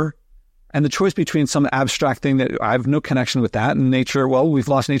cheaper. And the choice between some abstract thing that I have no connection with that and nature, well, we've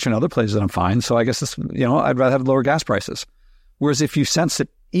lost nature in other places and I'm fine. So I guess this, I'd rather have lower gas prices. Whereas if you sense that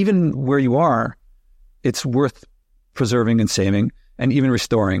even where you are, it's worth preserving and saving and even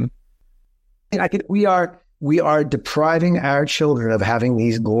restoring. I think we are depriving our children of having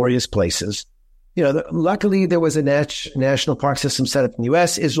these glorious places. Luckily there was a national park system set up in the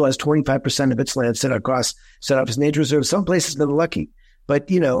U.S. Israel has 25% of its land set up as nature reserves. Some places have been lucky, but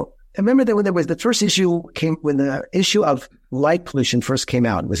I remember that when there was the first issue came, when the issue of light pollution first came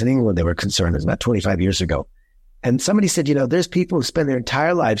out, it was in England they were concerned, it was about 25 years ago. And somebody said, there's people who spend their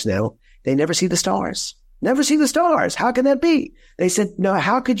entire lives now, they never see the stars. Never see the stars. How can that be? They said, no,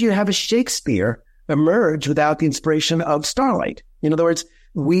 how could you have a Shakespeare emerge without the inspiration of starlight? In other words,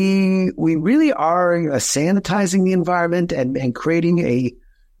 we really are sanitizing the environment and creating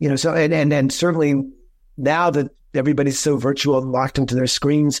and certainly now that everybody's so virtual and locked into their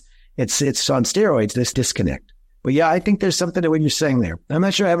screens, it's on steroids, this disconnect. But yeah, I think there's something to what you're saying there. I'm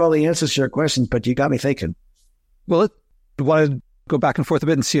not sure I have all the answers to your questions, but you got me thinking. Well, I want to go back and forth a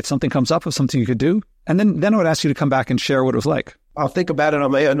bit and see if something comes up of something you could do. And then I would ask you to come back and share what it was like. I'll think about it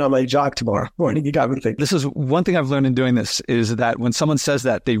on my jog tomorrow morning. You got me thinking. This is one thing I've learned in doing this is that when someone says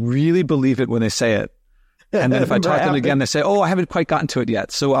that, they really believe it when they say it. And then if I talk to them again, they say, I haven't quite gotten to it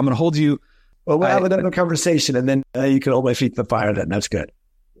yet. So I'm going to hold you. Well, we'll have another conversation and then you can hold my feet to the fire then. That's good.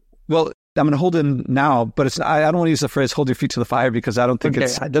 Well, I'm going to hold in now, but I don't want to use the phrase hold your feet to the fire because I don't think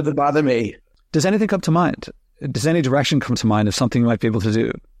it doesn't bother me. Does anything come to mind? Does any direction come to mind of something you might be able to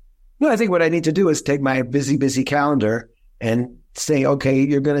do? No, I think what I need to do is take my busy calendar and say, okay,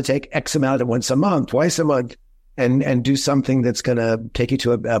 you're going to take X amount once a month, twice a month, and do something that's going to take you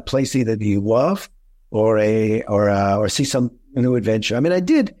to a place either that you love or see some new adventure. I mean, I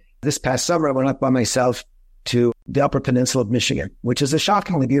did this past summer. I went up by myself to the Upper Peninsula of Michigan, which is a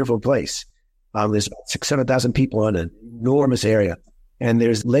shockingly beautiful place. There's about 600,000 people in an enormous area. And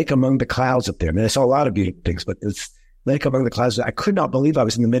there's Lake Among the Clouds up there. I mean, I saw a lot of beautiful things, but it's Lake Among the Clouds. I could not believe I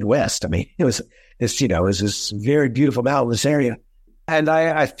was in the Midwest. I mean, it was this very beautiful mountainous area. And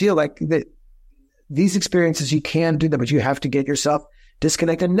I feel like that these experiences, you can do them, but you have to get yourself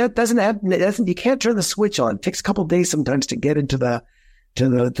disconnected. And that you can't turn the switch on. It takes a couple of days sometimes to get into the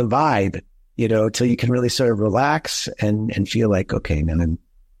vibe, till you can really sort of relax and feel like, okay, man,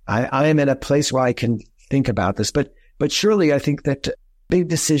 I am in a place where I can think about this. But surely I think that big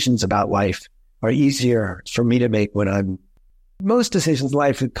decisions about life are easier for me to make when most decisions in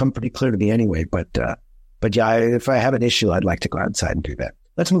life have come pretty clear to me anyway. But yeah, if I have an issue, I'd like to go outside and do that.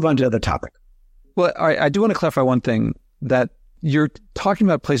 Let's move on to another topic. Well, I do want to clarify one thing, that you're talking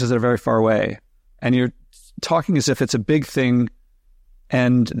about places that are very far away and you're talking as if it's a big thing.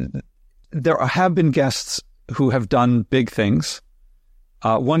 And there have been guests who have done big things.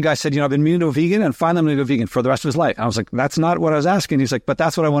 One guy said, I've been meaning to go vegan and finally I'm going to go vegan for the rest of his life. I was like, that's not what I was asking. He's like, but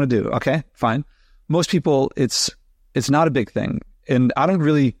that's what I want to do. Okay, fine. Most people, it's not a big thing. And I don't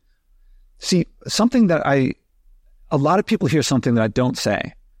really see something that a lot of people hear something that I don't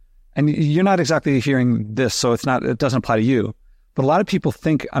say. And you're not exactly hearing this, so it doesn't apply to you. But a lot of people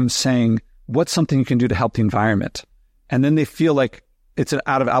think I'm saying, what's something you can do to help the environment? And then they feel like it's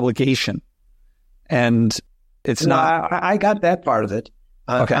out of obligation. And it's not. I got that part of it.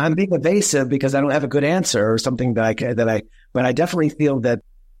 Okay. I'm being evasive because I don't have a good answer or something but I definitely feel that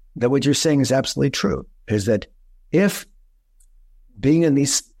what you're saying is absolutely true, is that if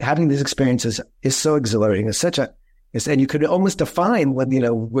having these experiences is so exhilarating, and you could almost define when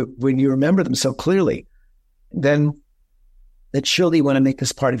you remember them so clearly, then that surely you want to make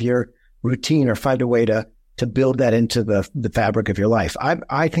this part of your routine or find a way to build that into the fabric of your life.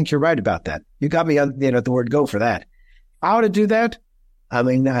 I think you're right about that. You got me on the word go for that. How to do that? I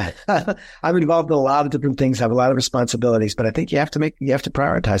mean, I'm involved in a lot of different things, have a lot of responsibilities, but I think you have to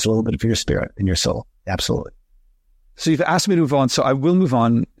prioritize a little bit of your spirit and your soul. Absolutely. So you've asked me to move on, so I will move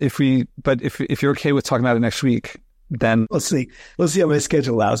on if you're okay with talking about it next week, then we'll see how my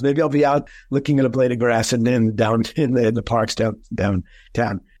schedule allows. Maybe I'll be out looking at a blade of grass and then down in the parks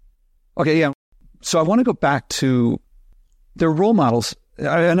downtown. Okay. Yeah. So I want to go back to their role models.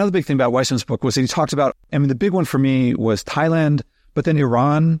 Another big thing about Weissman's book was that he talked about, the big one for me was Thailand, but then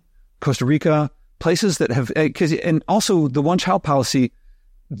Iran, Costa Rica, places that have, and also the one-child policy,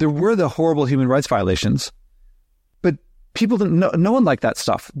 there were the horrible human rights violations, but people didn't know, no one liked that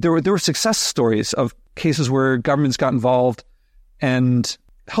stuff. There were success stories of cases where governments got involved and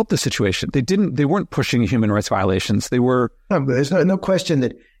helped the situation. They weren't pushing human rights violations. They were. There's no question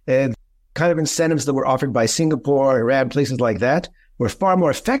that kind of incentives that were offered by Singapore, Iran, places like that, were far more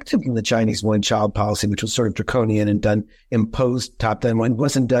effective than the Chinese one-child policy, which was sort of draconian and imposed top-down when it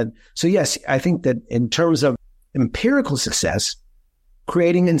wasn't done. So yes, I think that in terms of empirical success,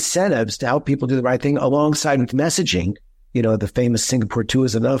 creating incentives to help people do the right thing alongside with messaging, the famous Singapore 2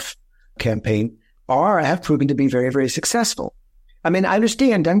 is enough campaign, have proven to be very, very successful. I mean, I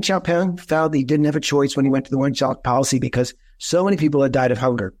understand Deng Xiaoping felt he didn't have a choice when he went to the one-child policy because so many people had died of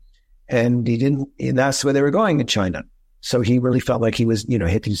hunger, and that's where they were going in China. So he really felt like he was,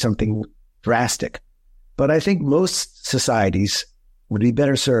 hitting something drastic. But I think most societies would be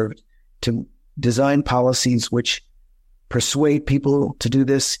better served to design policies which persuade people to do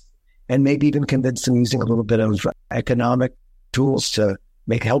this, and maybe even convince them using a little bit of economic tools to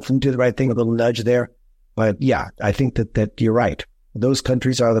help them do the right thing, a little nudge there. But yeah, I think that you're right. Those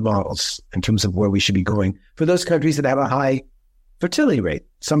countries are the models in terms of where we should be going. For those countries that have a high fertility rate,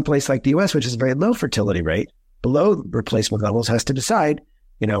 some place like the U.S., which is a very low fertility rate, below replacement levels, has to decide,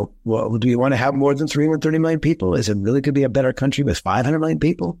 well, do you want to have more than 330 million people? Is it really going to be a better country with 500 million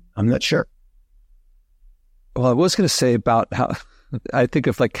people? I'm not sure. Well, I was going to say about how I think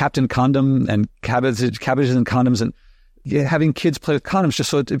of like Captain Condom and cabbages and condoms, and having kids play with condoms just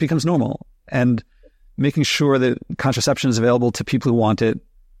so it becomes normal, and making sure that contraception is available to people who want it.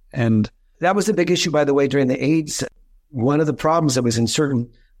 And that was a big issue, by the way, during the AIDS. One of the problems that was in certain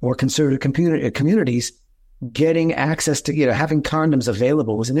more conservative communities, getting access to, having condoms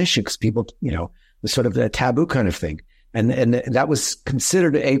available was an issue because people, was sort of a taboo kind of thing. And that was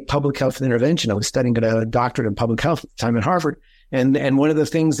considered a public health intervention. I was studying at a doctorate in public health at the time at Harvard. And one of the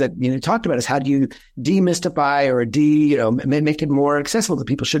things that, talked about is how do you demystify or make it more accessible that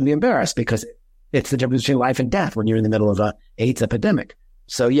people shouldn't be embarrassed, because it's the difference between life and death when you're in the middle of a AIDS epidemic.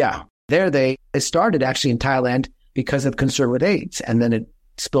 So yeah, it started actually in Thailand because of concern with AIDS, and then it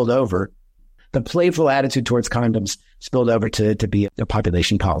spilled over. The playful attitude towards condoms spilled over to be a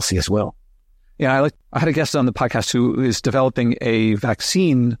population policy as well. Yeah, I had a guest on the podcast who is developing a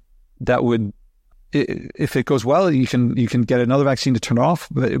vaccine that would, if it goes well, you can get another vaccine to turn off,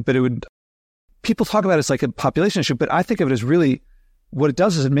 but it would. People talk about it as like a population issue, but I think of it as really what it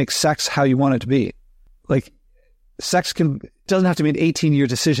does is it makes sex how you want it to be. Like sex doesn't have to be an 18-year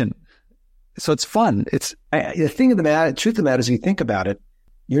decision. So it's fun. It's the truth of the matter is, if you think about it,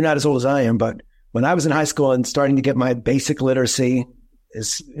 you're not as old as I am, but when I was in high school and starting to get my basic literacy,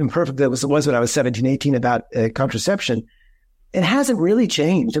 as imperfect as it was when I was 17, 18 about contraception, it hasn't really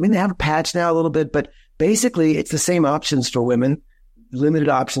changed. I mean, they have a patch now a little bit, but basically it's the same options for women, limited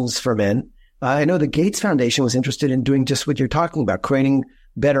options for men. I know the Gates Foundation was interested in doing just what you're talking about, creating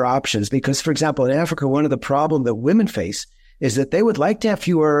better options. Because, for example, in Africa, one of the problems that women face is that they would like to have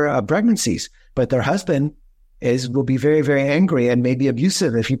fewer pregnancies, but their husband will be very, very angry and maybe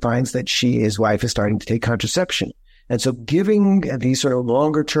abusive if he finds that his wife is starting to take contraception. And so giving these sort of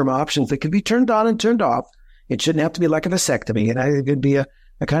longer term options that can be turned on and turned off, it shouldn't have to be like a vasectomy. And I think it'd be a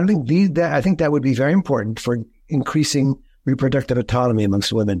kind of thing I think that would be very important for increasing reproductive autonomy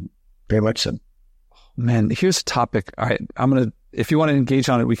amongst women. Very much so. Man, here's a topic. All right, if you want to engage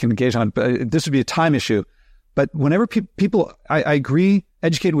on it, we can engage on it, but this would be a time issue. But whenever people, I agree,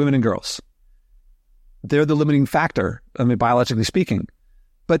 educate women and girls. They're the limiting factor, biologically speaking.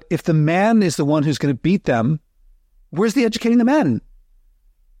 But if the man is the one who's going to beat them, where's the educating the men?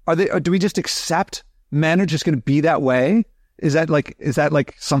 Do we just accept men are just going to be that way? Is that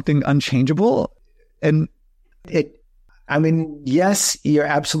like something unchangeable? And yes, you're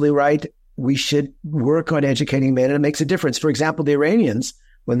absolutely right. We should work on educating men, and it makes a difference. For example, the Iranians,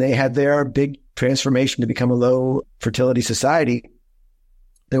 when they had their big transformation to become a low fertility society,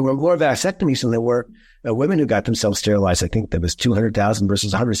 there were more vasectomies than there were women who got themselves sterilized. I think there was 200,000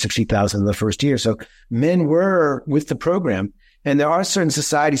 versus 160,000 in the first year. So men were with the program. And there are certain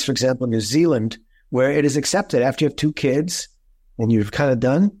societies, for example, New Zealand, where it is accepted after you have 2 kids and you've kind of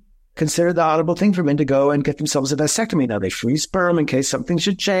done, consider the honorable thing for men to go and get themselves a vasectomy. Now they freeze sperm in case something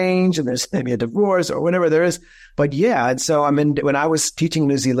should change and there's maybe a divorce or whatever there is. But yeah, and so when I was teaching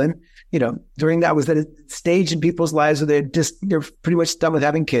New Zealand, during that was that stage in people's lives where they're pretty much done with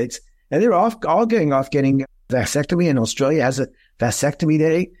having kids, and they're all getting vasectomy. And Australia has a vasectomy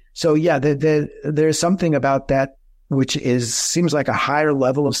day. So yeah, there's something about that which seems like a higher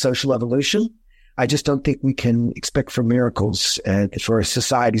level of social evolution. I just don't think we can expect for miracles for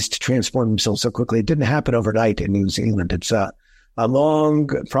societies to transform themselves so quickly. It didn't happen overnight in New Zealand. It's a long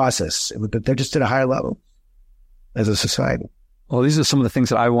process, but they're just at a higher level as a society. Well, these are some of the things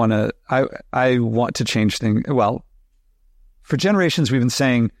that I want to change things. Well, for generations, we've been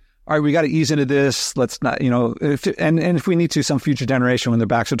saying, all right, we got to ease into this. Let's not, if we need to, some future generation, when their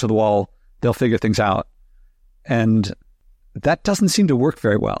backs are to the wall, they'll figure things out. And that doesn't seem to work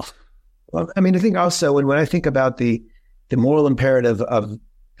very well. Well, I think also when I think about the moral imperative of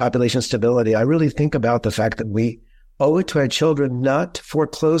population stability, I really think about the fact that we owe it to our children not to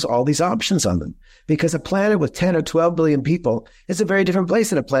foreclose all these options on them. Because a planet with 10 or 12 billion people is a very different place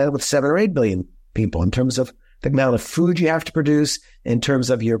than a planet with 7 or 8 billion people in terms of the amount of food you have to produce, in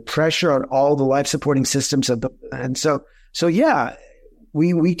terms of your pressure on all the life-supporting systems. And so yeah,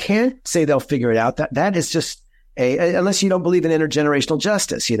 we can't say they'll figure it out. That is just unless you don't believe in intergenerational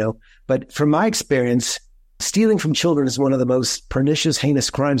justice, But from my experience, Stealing from children is one of the most pernicious, heinous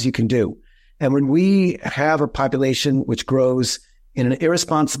crimes you can do. And when we have a population which grows in an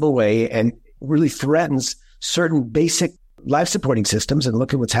irresponsible way and really threatens certain basic life supporting systems, and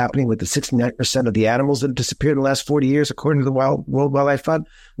look at what's happening with the 69% of the animals that have disappeared in the last 40 years, according to the World Wildlife Fund,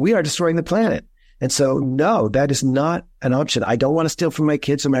 we are destroying the planet. And so, no, that is not an option. I don't want to steal from my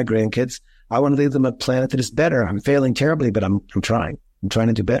kids or my grandkids. I want to leave them a planet that is better. I'm failing terribly, but I'm trying. I'm trying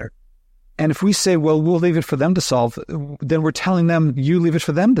to do better. And if we say, well, we'll leave it for them to solve, then we're telling them, you leave it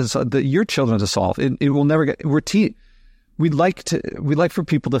for them to your children to solve. It will never get. We'd like for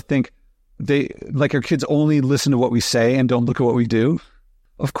people to think our kids only listen to what we say and don't look at what we do.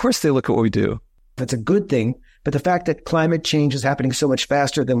 Of course, they look at what we do. That's a good thing. But the fact that climate change is happening so much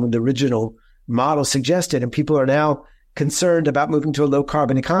faster than when the original model suggested, and people are now concerned about moving to a low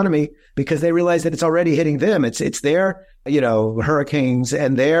carbon economy because they realize that it's already hitting them. It's their, hurricanes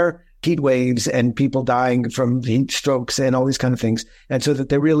and their heat waves and people dying from heat strokes and all these kind of things. And so that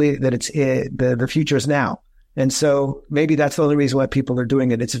the future is now. And so maybe that's the only reason why people are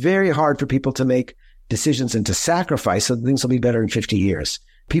doing it. It's very hard for people to make decisions and to sacrifice so things will be better in 50 years.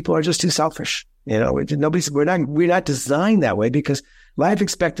 People are just too selfish. We're not designed that way, because life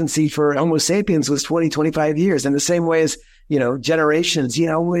expectancy for Homo sapiens was 20, 25 years. In the same way as, generations,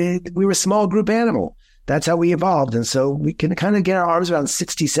 we were a small group animal. That's how we evolved. And so we can kind of get our arms around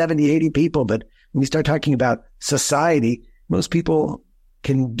 60, 70, 80 people. But when we start talking about society, most people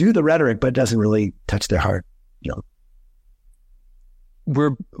can do the rhetoric, but it doesn't really touch their heart.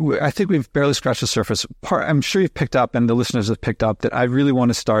 I think we've barely scratched the surface. I'm sure you've picked up, and the listeners have picked up, that I really want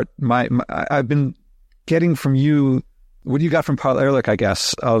to start I've been getting from you what you got from Paul Ehrlich, I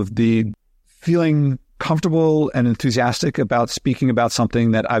guess, of the feeling comfortable and enthusiastic about speaking about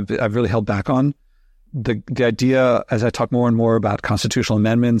something that I've really held back on. The idea, as I talk more and more about constitutional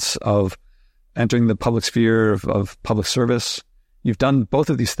amendments, of entering the public sphere of public service, you've done both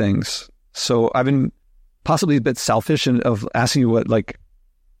of these things. So I've been possibly a bit selfish of asking you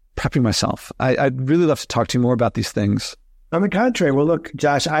prepping myself. I'd really love to talk to you more about these things. On the contrary, well, look,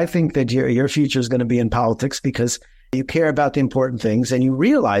 Josh, I think that your future is going to be in politics because you care about the important things and you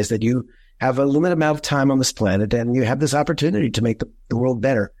realize that you have a limited amount of time on this planet and you have this opportunity to make the world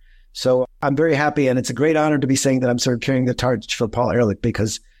better. So I'm very happy, and it's a great honor to be saying that I'm sort of carrying the torch for Paul Ehrlich,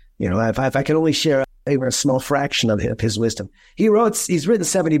 because, if I can only share a small fraction of his wisdom. He's written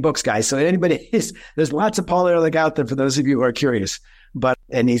 70 books, guys. So there's lots of Paul Ehrlich out there for those of you who are curious.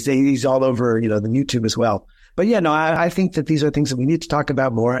 And he's all over, the YouTube as well. But I think that these are things that we need to talk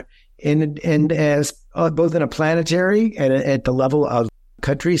about more, and as both in a planetary and at the level of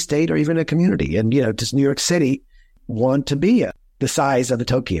country, state, or even a community. And does New York City want to be the size of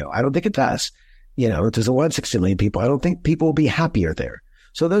Tokyo? I don't think it does. There's 160 million people. I don't think people will be happier there.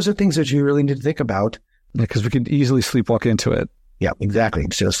 So those are things that you really need to think about. Yeah, because we could easily sleepwalk into it. Yeah, exactly.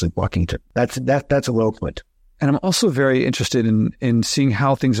 Just sleepwalking into it. That's a low point. And I'm also very interested in seeing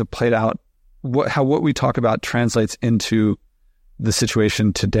how things have played out, how what we talk about translates into the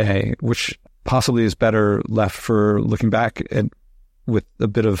situation today, which possibly is better left for looking back with a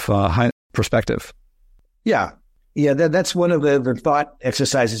bit of high perspective. Yeah. That's one of the thought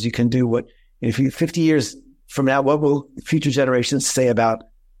exercises you can do. 50 years from now, what will future generations say about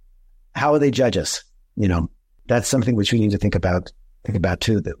how will they judge us? That's something which we need to think about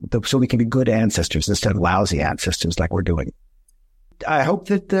too, so we can be good ancestors instead of lousy ancestors like we're doing. I hope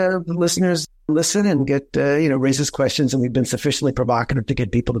that the listeners listen and get, raises questions, and we've been sufficiently provocative to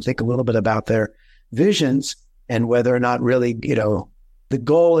get people to think a little bit about their visions and whether or not really, the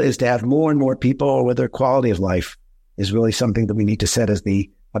goal is to have more and more people, or whether quality of life is really something that we need to set as the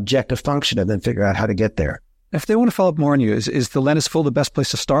objective function and then figure out how to get there. If they want to follow up more on you, is the Land is Full the best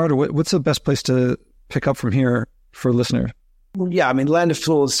place to start, or what's the best place to pick up from here for listeners? Yeah, Land is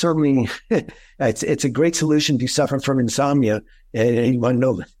Full is certainly, it's a great solution if you suffer from insomnia and you want to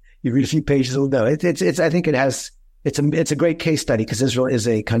know, you read a few pages, you'll know. I think it's a great case study, because Israel is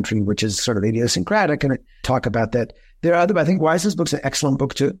a country which is sort of idiosyncratic, and I talk about that. There are I think Wise's book's an excellent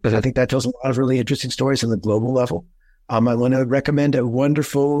book too. I think that tells a lot of really interesting stories on the global level. I want to recommend a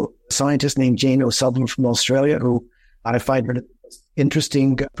wonderful scientist named Jane O'Sullivan from Australia, who I find her an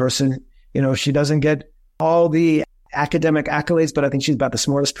interesting person. She doesn't get all the academic accolades, but I think she's about the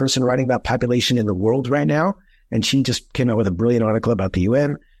smartest person writing about population in the world right now. And she just came out with a brilliant article about the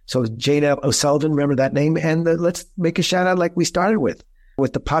UN. So Jane O'Sullivan, remember that name? And let's make a shout out like we started with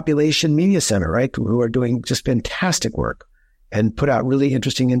the Population Media Center, right? Who are doing just fantastic work and put out really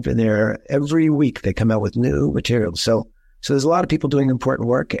interesting info there. Every week they come out with new materials. So there's a lot of people doing important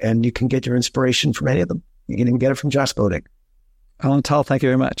work, and you can get your inspiration from any of them. You can even get it from Josh Bodek. Alon Tal, thank you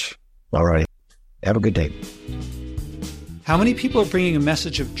very much. All right. Have a good day. How many people are bringing a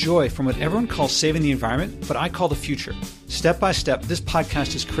message of joy from what everyone calls saving the environment, but I call the future? Step by step, this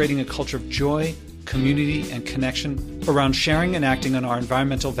podcast is creating a culture of joy, community, and connection around sharing and acting on our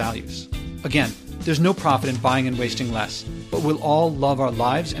environmental values. Again, there's no profit in buying and wasting less, but we'll all love our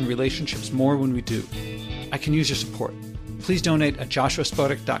lives and relationships more when we do. I can use your support. Please donate at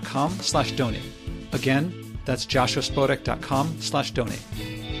joshuaspodek.com/donate. Again, that's joshuaspodek.com/donate.